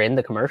actor in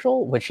the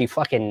commercial, which he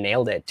fucking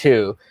nailed it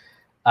too.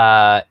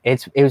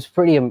 It was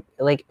pretty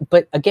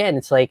but again,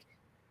 it's like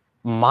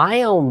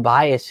my own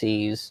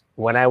biases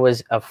when I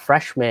was a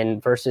freshman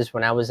versus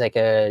when I was like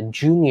a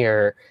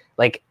junior,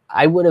 like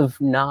I would have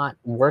not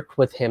worked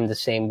with him the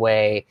same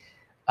way.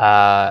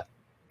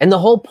 And the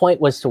whole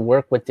point was to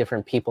work with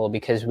different people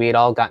because we had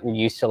all gotten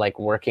used to like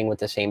working with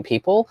the same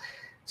people.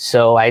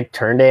 So I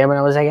turned to him and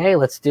I was like, hey,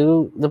 let's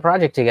do the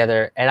project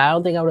together. And I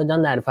don't think I would have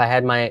done that if I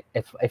had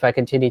if I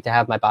continued to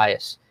have my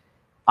bias.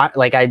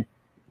 I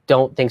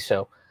don't think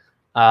so.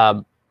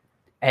 And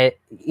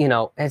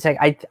it's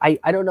like,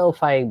 I don't know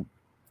if I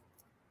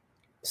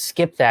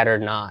skipped that or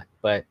not,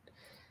 but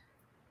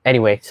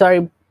anyway,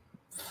 sorry,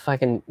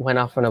 fucking went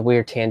off on a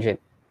weird tangent.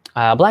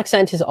 Black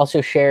scientists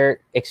also share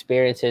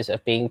experiences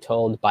of being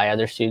told by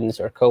other students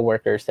or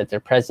coworkers that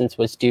their presence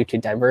was due to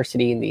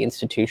diversity in the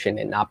institution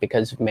and not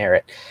because of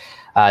merit.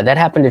 That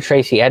happened to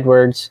Tracy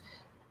Edwards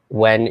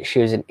when she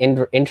was an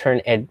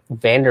intern at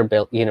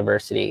Vanderbilt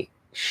University.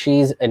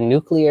 She's a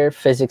nuclear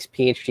physics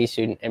PhD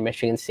student at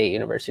Michigan State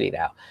University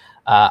now.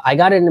 I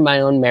got it in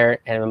my own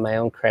merit and in my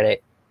own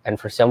credit, and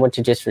for someone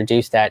to just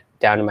reduce that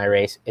down to my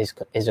race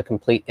is a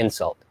complete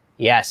insult.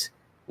 Yes,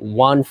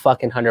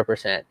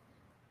 100%.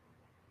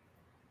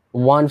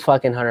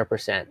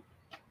 100%.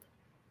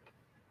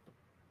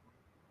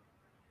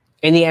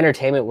 In the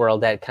entertainment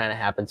world, that kind of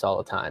happens all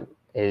the time.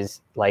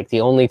 Is like the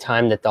only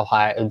time that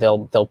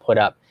they'll put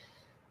up,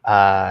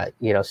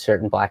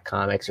 certain black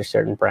comics or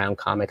certain brown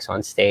comics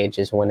on stage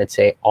is when it's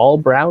a all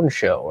brown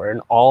show or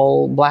an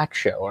all black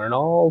show or an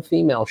all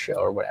female show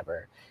or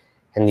whatever.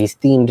 And these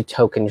themed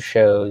token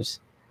shows,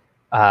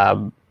 I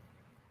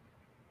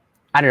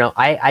don't know.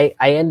 I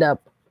end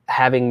up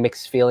having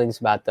mixed feelings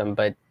about them,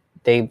 but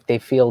they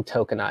feel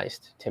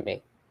tokenized to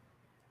me.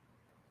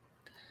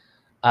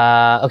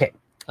 Okay.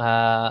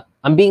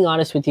 I'm being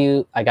honest with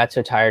you. I got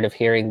so tired of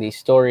hearing these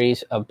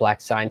stories of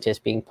black scientists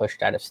being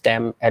pushed out of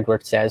STEM.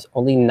 Edward says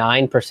only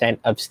 9%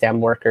 of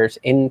STEM workers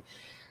in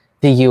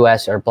the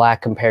U.S. are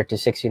black compared to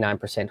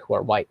 69% who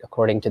are white.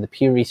 According to the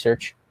Pew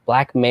Research,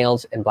 black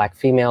males and black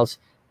females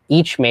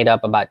each made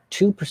up about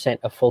 2%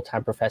 of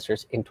full-time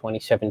professors in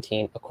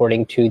 2017,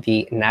 according to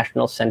the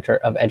National Center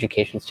of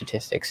Education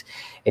Statistics.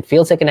 It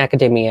feels like in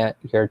academia,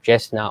 you're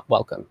just not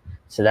welcome.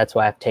 So that's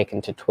why I've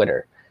taken to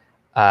Twitter.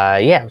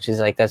 Which is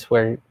like, that's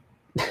where,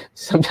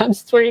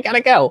 sometimes it's where you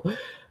gotta go.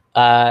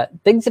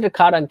 Things that are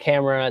caught on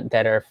camera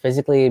that are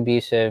physically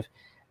abusive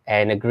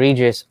and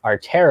egregious are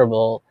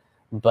terrible,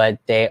 but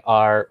they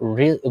are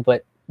real,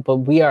 but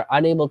we are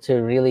unable to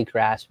really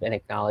grasp and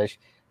acknowledge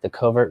the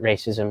covert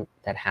racism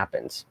that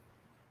happens.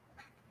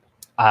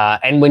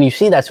 And when you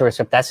see that sort of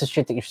stuff, that's the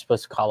shit that you're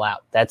supposed to call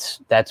out. That's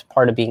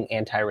part of being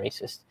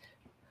anti-racist.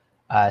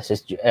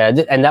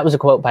 And that was a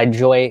quote by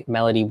Joy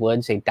Melody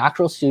Woods, a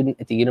doctoral student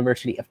at the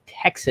University of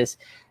Texas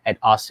at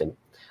Austin.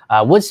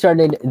 Woods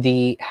started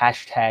the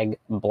hashtag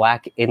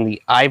Black in the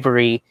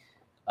Ivory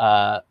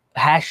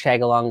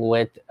hashtag along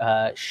with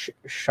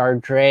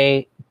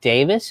Chardre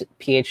Davis,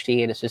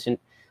 PhD and assistant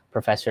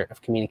professor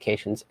of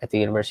communications at the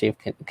University of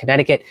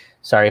Connecticut.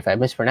 Sorry if I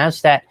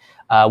mispronounced that.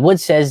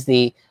 Woods says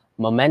the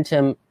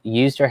momentum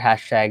used her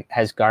hashtag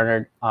has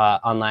garnered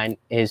online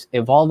is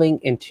evolving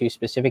into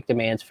specific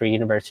demands for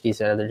universities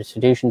and other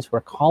institutions.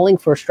 We're calling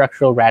for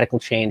structural radical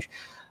change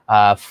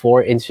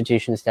for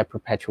institutions that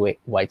perpetuate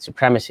white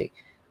supremacy.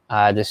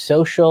 The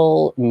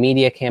social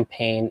media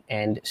campaign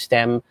and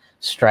STEM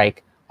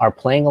strike are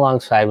playing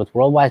alongside with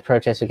worldwide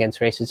protests against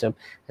racism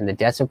and the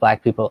deaths of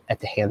black people at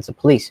the hands of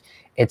police.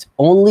 It's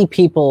only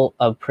people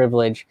of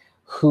privilege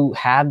who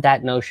have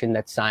that notion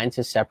that science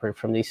is separate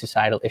from these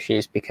societal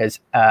issues because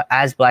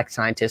as black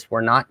scientists,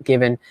 we're not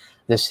given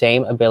the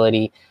same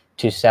ability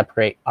to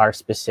separate our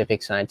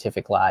specific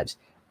scientific lives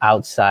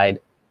outside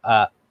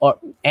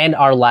and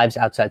our lives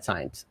outside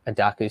science,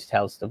 Adakus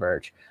tells The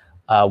Verge.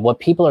 What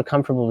people are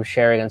comfortable with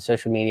sharing on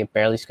social media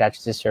barely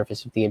scratches the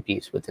surface of the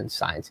abuse within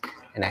science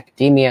and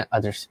academia.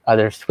 Others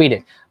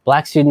tweeted.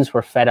 Black students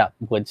were fed up,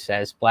 Wood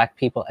says. Black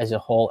people as a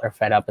whole are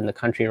fed up in the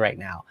country right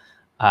now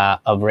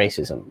of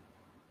racism.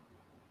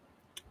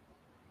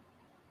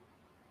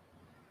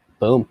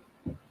 Boom.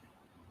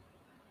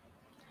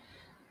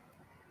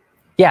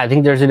 Yeah, I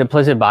think there's an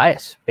implicit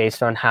bias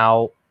based on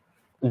how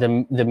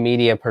the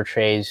media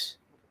portrays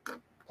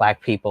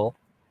Black people,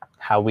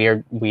 how we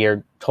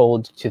are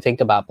told to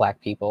think about Black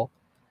people.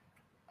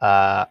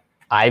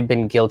 I've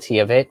been guilty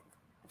of it.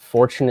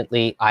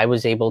 Fortunately, I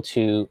was able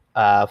to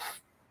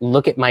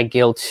look at my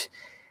guilt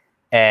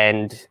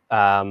and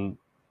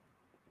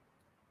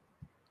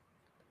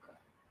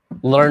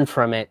learn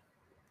from it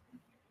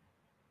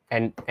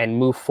and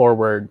move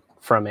forward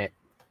from it.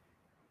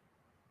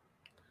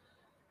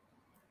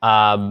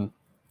 And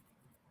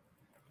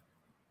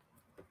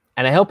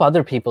I hope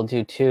other people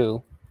do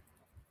too.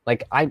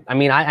 Like, I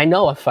mean, I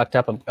know I fucked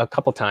up a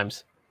couple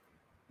times.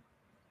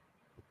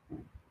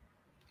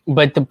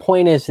 But the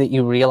point is that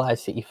you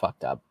realize that you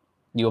fucked up.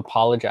 You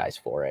apologize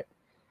for it.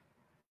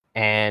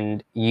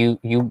 And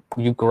you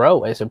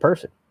grow as a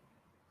person.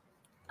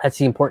 That's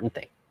the important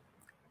thing.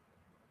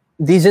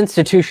 These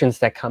institutions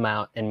that come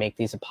out and make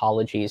these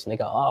apologies and they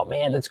go, oh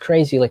man, that's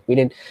crazy. Like, we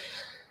didn't,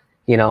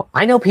 you know,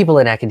 I know people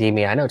in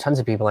academia. I know tons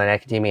of people in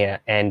academia.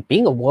 And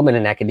being a woman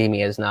in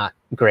academia is not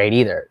great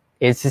either.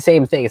 It's the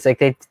same thing. It's like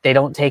they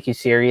don't take you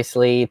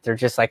seriously. They're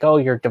just like, oh,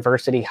 you're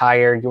diversity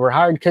hired. You were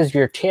hired because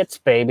you're tits,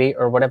 baby,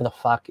 or whatever the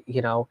fuck,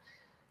 you know.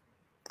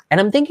 And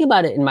I'm thinking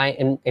about it in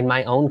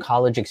my own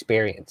college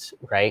experience,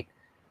 right?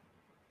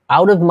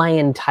 Out of my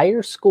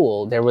entire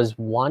school, there was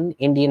one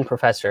Indian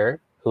professor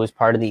who was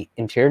part of the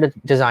interior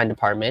design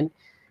department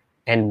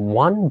and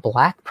one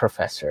Black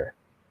professor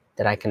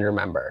that I can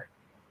remember.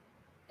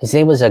 His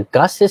name was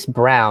Augustus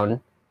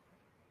Brown.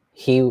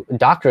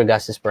 Dr.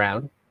 Augustus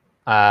Brown.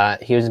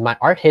 He was my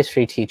art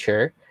history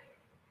teacher,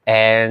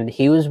 and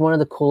he was one of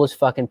the coolest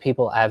fucking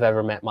people I've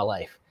ever met in my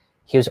life.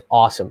 He was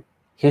awesome.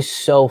 He was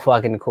so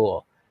fucking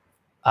cool.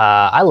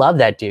 I love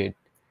that dude.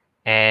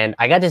 And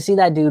I got to see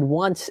that dude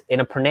once in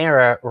a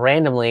Panera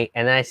randomly,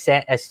 and then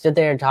I stood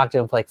there and talked to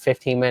him for like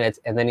 15 minutes,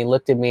 and then he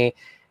looked at me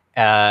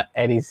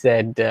and he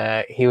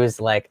said, he was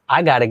like,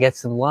 I got to get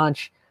some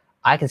lunch.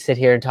 I can sit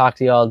here and talk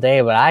to you all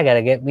day, but I got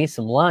to get me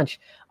some lunch.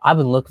 I've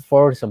been looking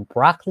forward to some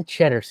broccoli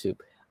cheddar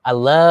soup. I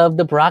love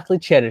the broccoli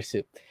cheddar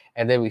soup.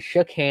 And then we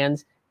shook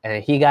hands,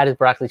 and he got his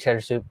broccoli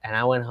cheddar soup, and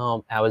I went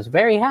home. I was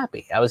very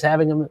happy. I was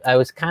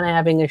kind of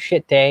having a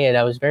shit day, and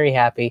I was very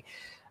happy.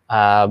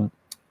 I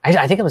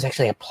think I was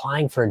actually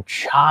applying for a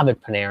job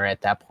at Panera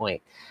at that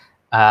point,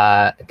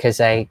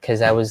 because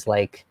I was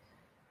like,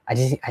 I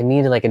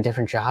needed like a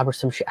different job or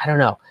some shit. I don't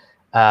know,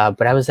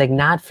 but I was like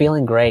not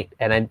feeling great,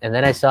 and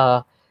then I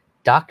saw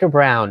Dr.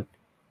 Brown,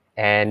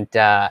 and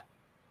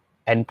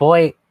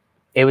boy,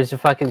 it was a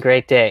fucking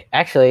great day.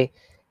 Actually,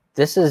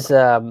 this is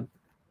I've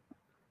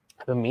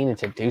been meaning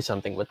to do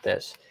something with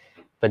this,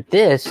 but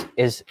this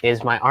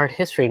is my art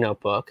history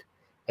notebook.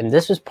 And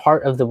this was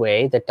part of the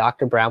way that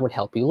Dr. Brown would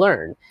help you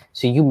learn.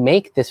 So you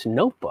make this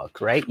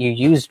notebook, right? You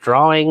use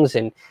drawings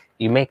and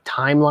you make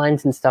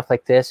timelines and stuff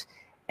like this.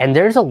 And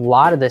there's a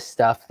lot of this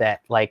stuff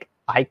that like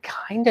I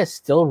kind of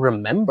still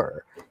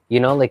remember, you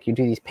know, like you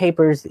do these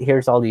papers,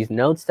 here's all these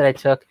notes that I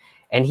took,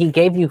 and he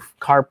gave you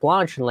carte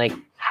blanche and like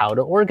how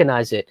to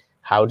organize it,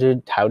 how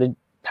to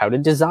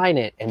design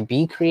it and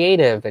be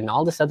creative and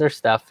all this other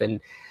stuff.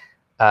 And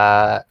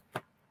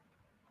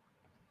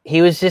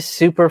he was just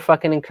super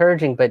fucking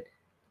encouraging, but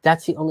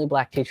that's the only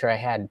Black teacher I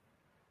had.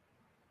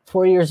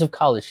 4 years of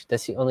college,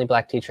 that's the only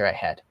Black teacher I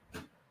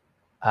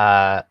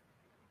had.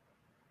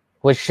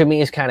 Which to me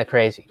is kind of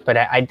crazy. But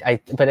I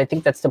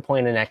think that's the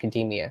point in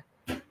academia,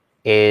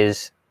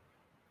 is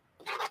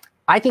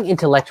I think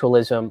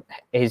intellectualism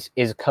is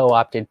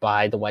co-opted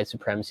by the white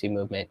supremacy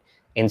movement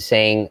in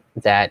saying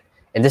that,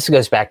 and this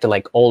goes back to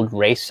like old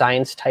race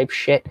science type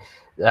shit,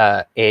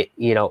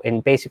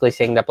 in basically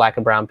saying that Black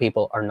and brown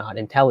people are not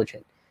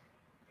intelligent.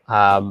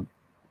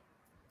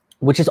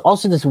 Which is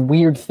also this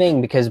weird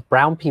thing, because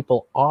brown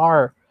people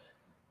are,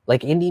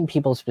 like Indian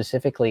people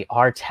specifically,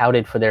 are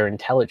touted for their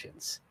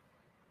intelligence.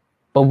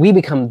 But we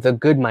become the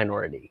good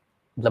minority,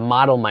 the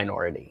model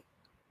minority,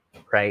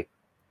 right?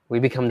 We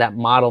become that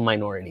model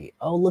minority.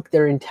 Oh, look,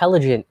 they're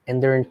intelligent,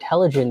 and their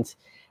intelligence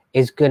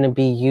is going to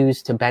be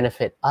used to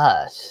benefit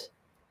us.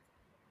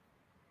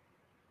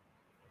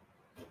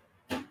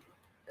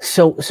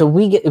 So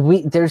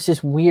there's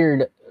this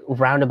weird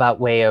roundabout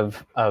way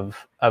of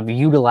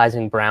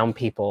utilizing brown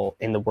people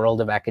in the world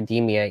of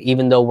academia,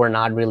 even though we're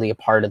not really a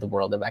part of the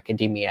world of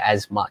academia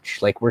as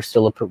much. Like we're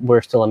still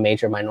a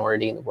major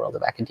minority in the world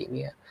of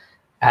academia,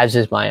 as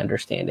is my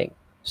understanding.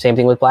 Same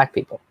thing with Black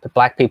people. The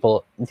Black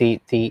people,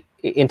 the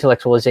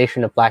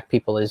intellectualization of Black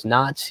people is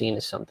not seen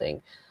as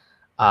something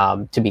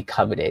to be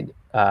coveted,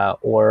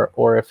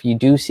 or if you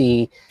do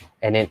see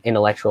an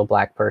intellectual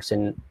Black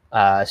person,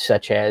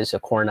 such as a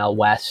Cornell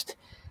West,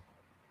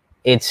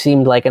 it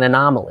seemed like an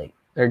anomaly.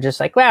 They're just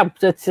like, well,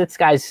 this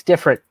guy's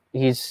different.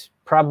 He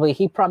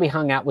probably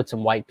hung out with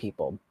some white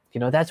people. You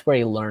know, that's where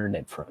he learned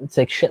it from. It's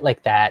like shit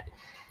like that.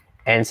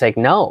 And it's like,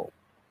 no.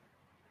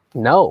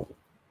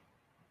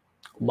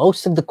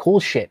 Most of the cool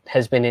shit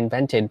has been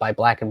invented by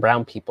black and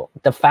brown people.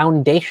 The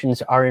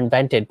foundations are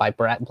invented by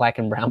black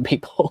and brown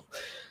people.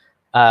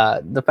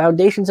 The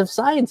foundations of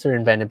science are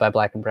invented by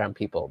black and brown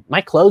people.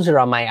 My closer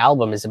on my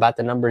album is about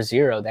the number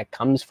 0 that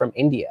comes from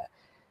India.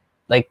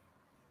 Like,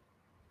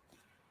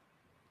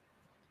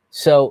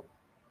 so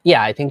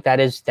yeah, I think that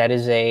is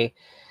a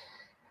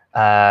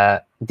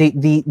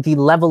the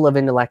level of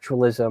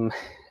intellectualism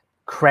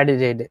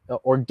credited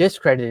or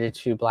discredited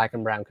to black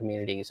and brown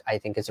communities, I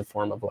think, is a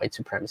form of white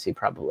supremacy.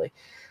 Probably,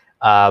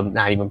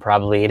 not even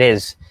probably, it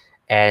is.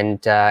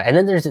 And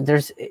then there's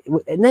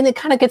and then it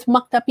kind of gets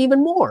mucked up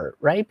even more,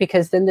 right?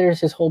 Because then there's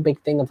this whole big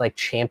thing of like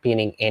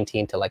championing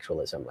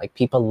anti-intellectualism. Like,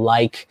 people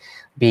like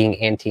being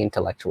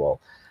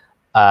anti-intellectual.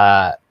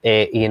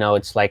 You know,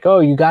 it's like, oh,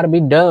 you got to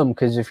be dumb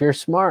because if you're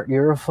smart,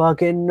 you're a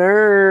fucking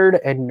nerd,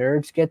 and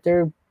nerds get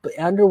their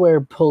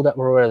underwear pulled up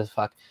or whatever the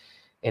fuck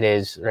it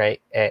is,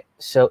 right?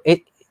 So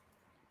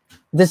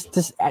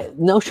this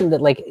notion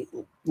that, like,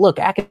 look,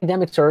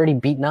 academics are already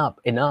beaten up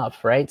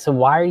enough, right? So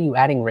why are you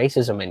adding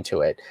racism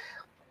into it?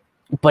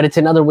 But it's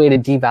another way to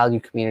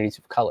devalue communities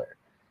of color.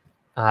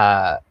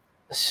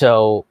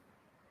 So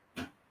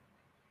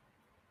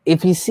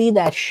if you see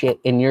that shit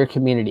in your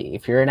community,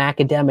 if you're an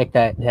academic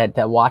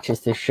that watches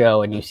this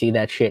show and you see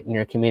that shit in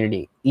your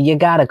community, you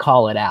got to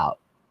call it out.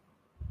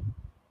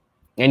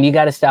 And you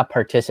got to stop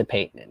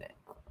participating in it.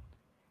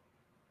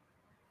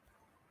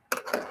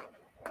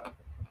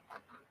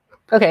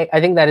 Okay, I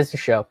think that is the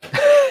show.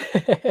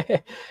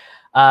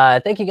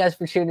 Thank you guys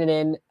for tuning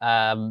in.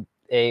 Well,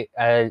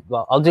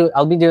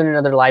 I'll be doing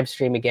another live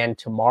stream again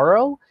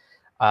tomorrow.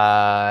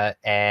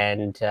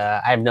 And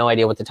I have no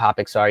idea what the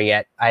topics are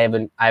yet. I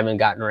haven't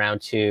gotten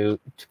around to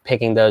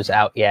picking those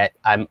out yet.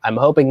 I'm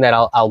hoping that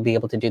I'll be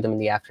able to do them in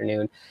the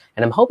afternoon,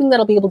 and I'm hoping that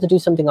I'll be able to do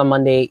something on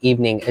Monday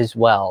evening as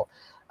well.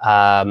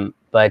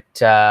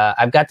 But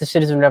I've got the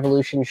Citizen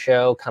Revolution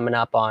show coming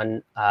up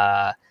on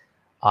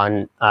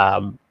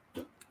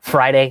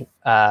Friday.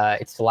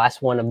 It's the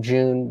last one of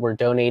June. We're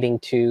donating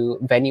to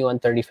Venue on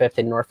 35th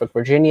in Norfolk,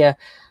 Virginia.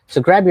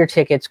 So grab your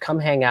tickets, come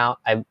hang out.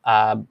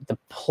 The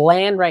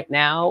plan right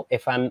now,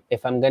 if I'm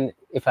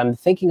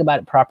thinking about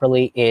it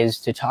properly, is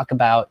to talk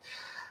about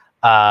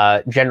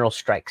general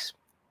strikes.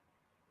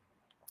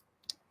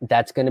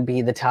 That's going to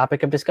be the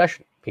topic of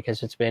discussion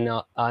because it's been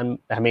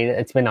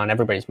it's been on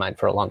everybody's mind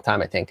for a long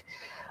time, I think.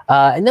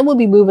 And then we'll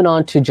be moving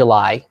on to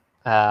July.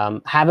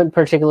 Haven't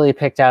particularly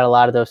picked out a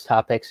lot of those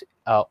topics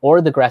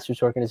or the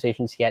grassroots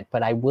organizations yet,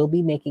 but I will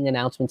be making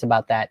announcements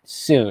about that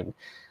soon.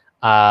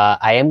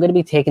 I am going to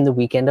be taking the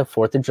weekend of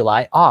 4th of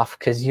July off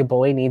because your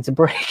boy needs a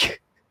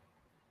break.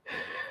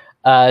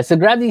 So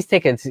grab these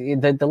tickets.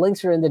 The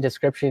links are in the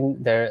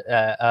description there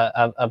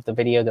of the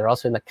video. They're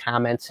also in the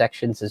comment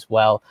sections as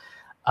well.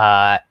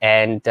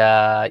 And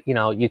you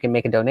know, you can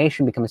make a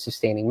donation, become a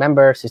sustaining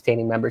member.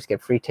 Sustaining members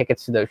get free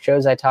tickets to those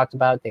shows I talked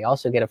about. They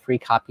also get a free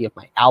copy of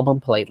my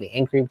album, Politely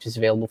Angry, which is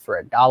available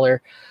for $1.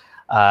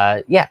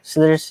 Yeah, so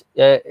there's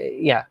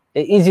the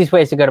easiest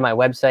way is to go to my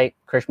website,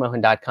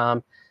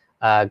 krishmohan.com.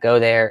 Go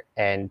there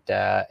and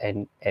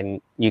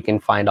you can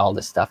find all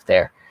this stuff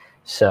there.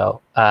 So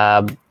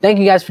thank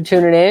you guys for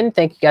tuning in.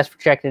 Thank you guys for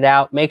checking it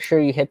out. Make sure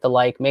you hit the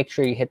like, make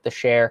sure you hit the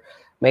share,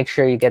 make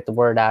sure you get the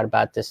word out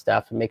about this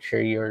stuff, and make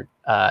sure you're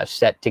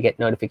set to get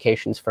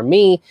notifications from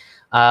me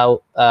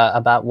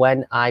about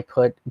when I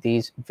put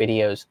these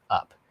videos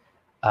up.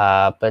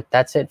 But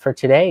that's it for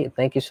today.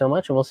 Thank you so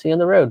much, and we'll see you on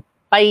the road.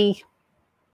 Bye.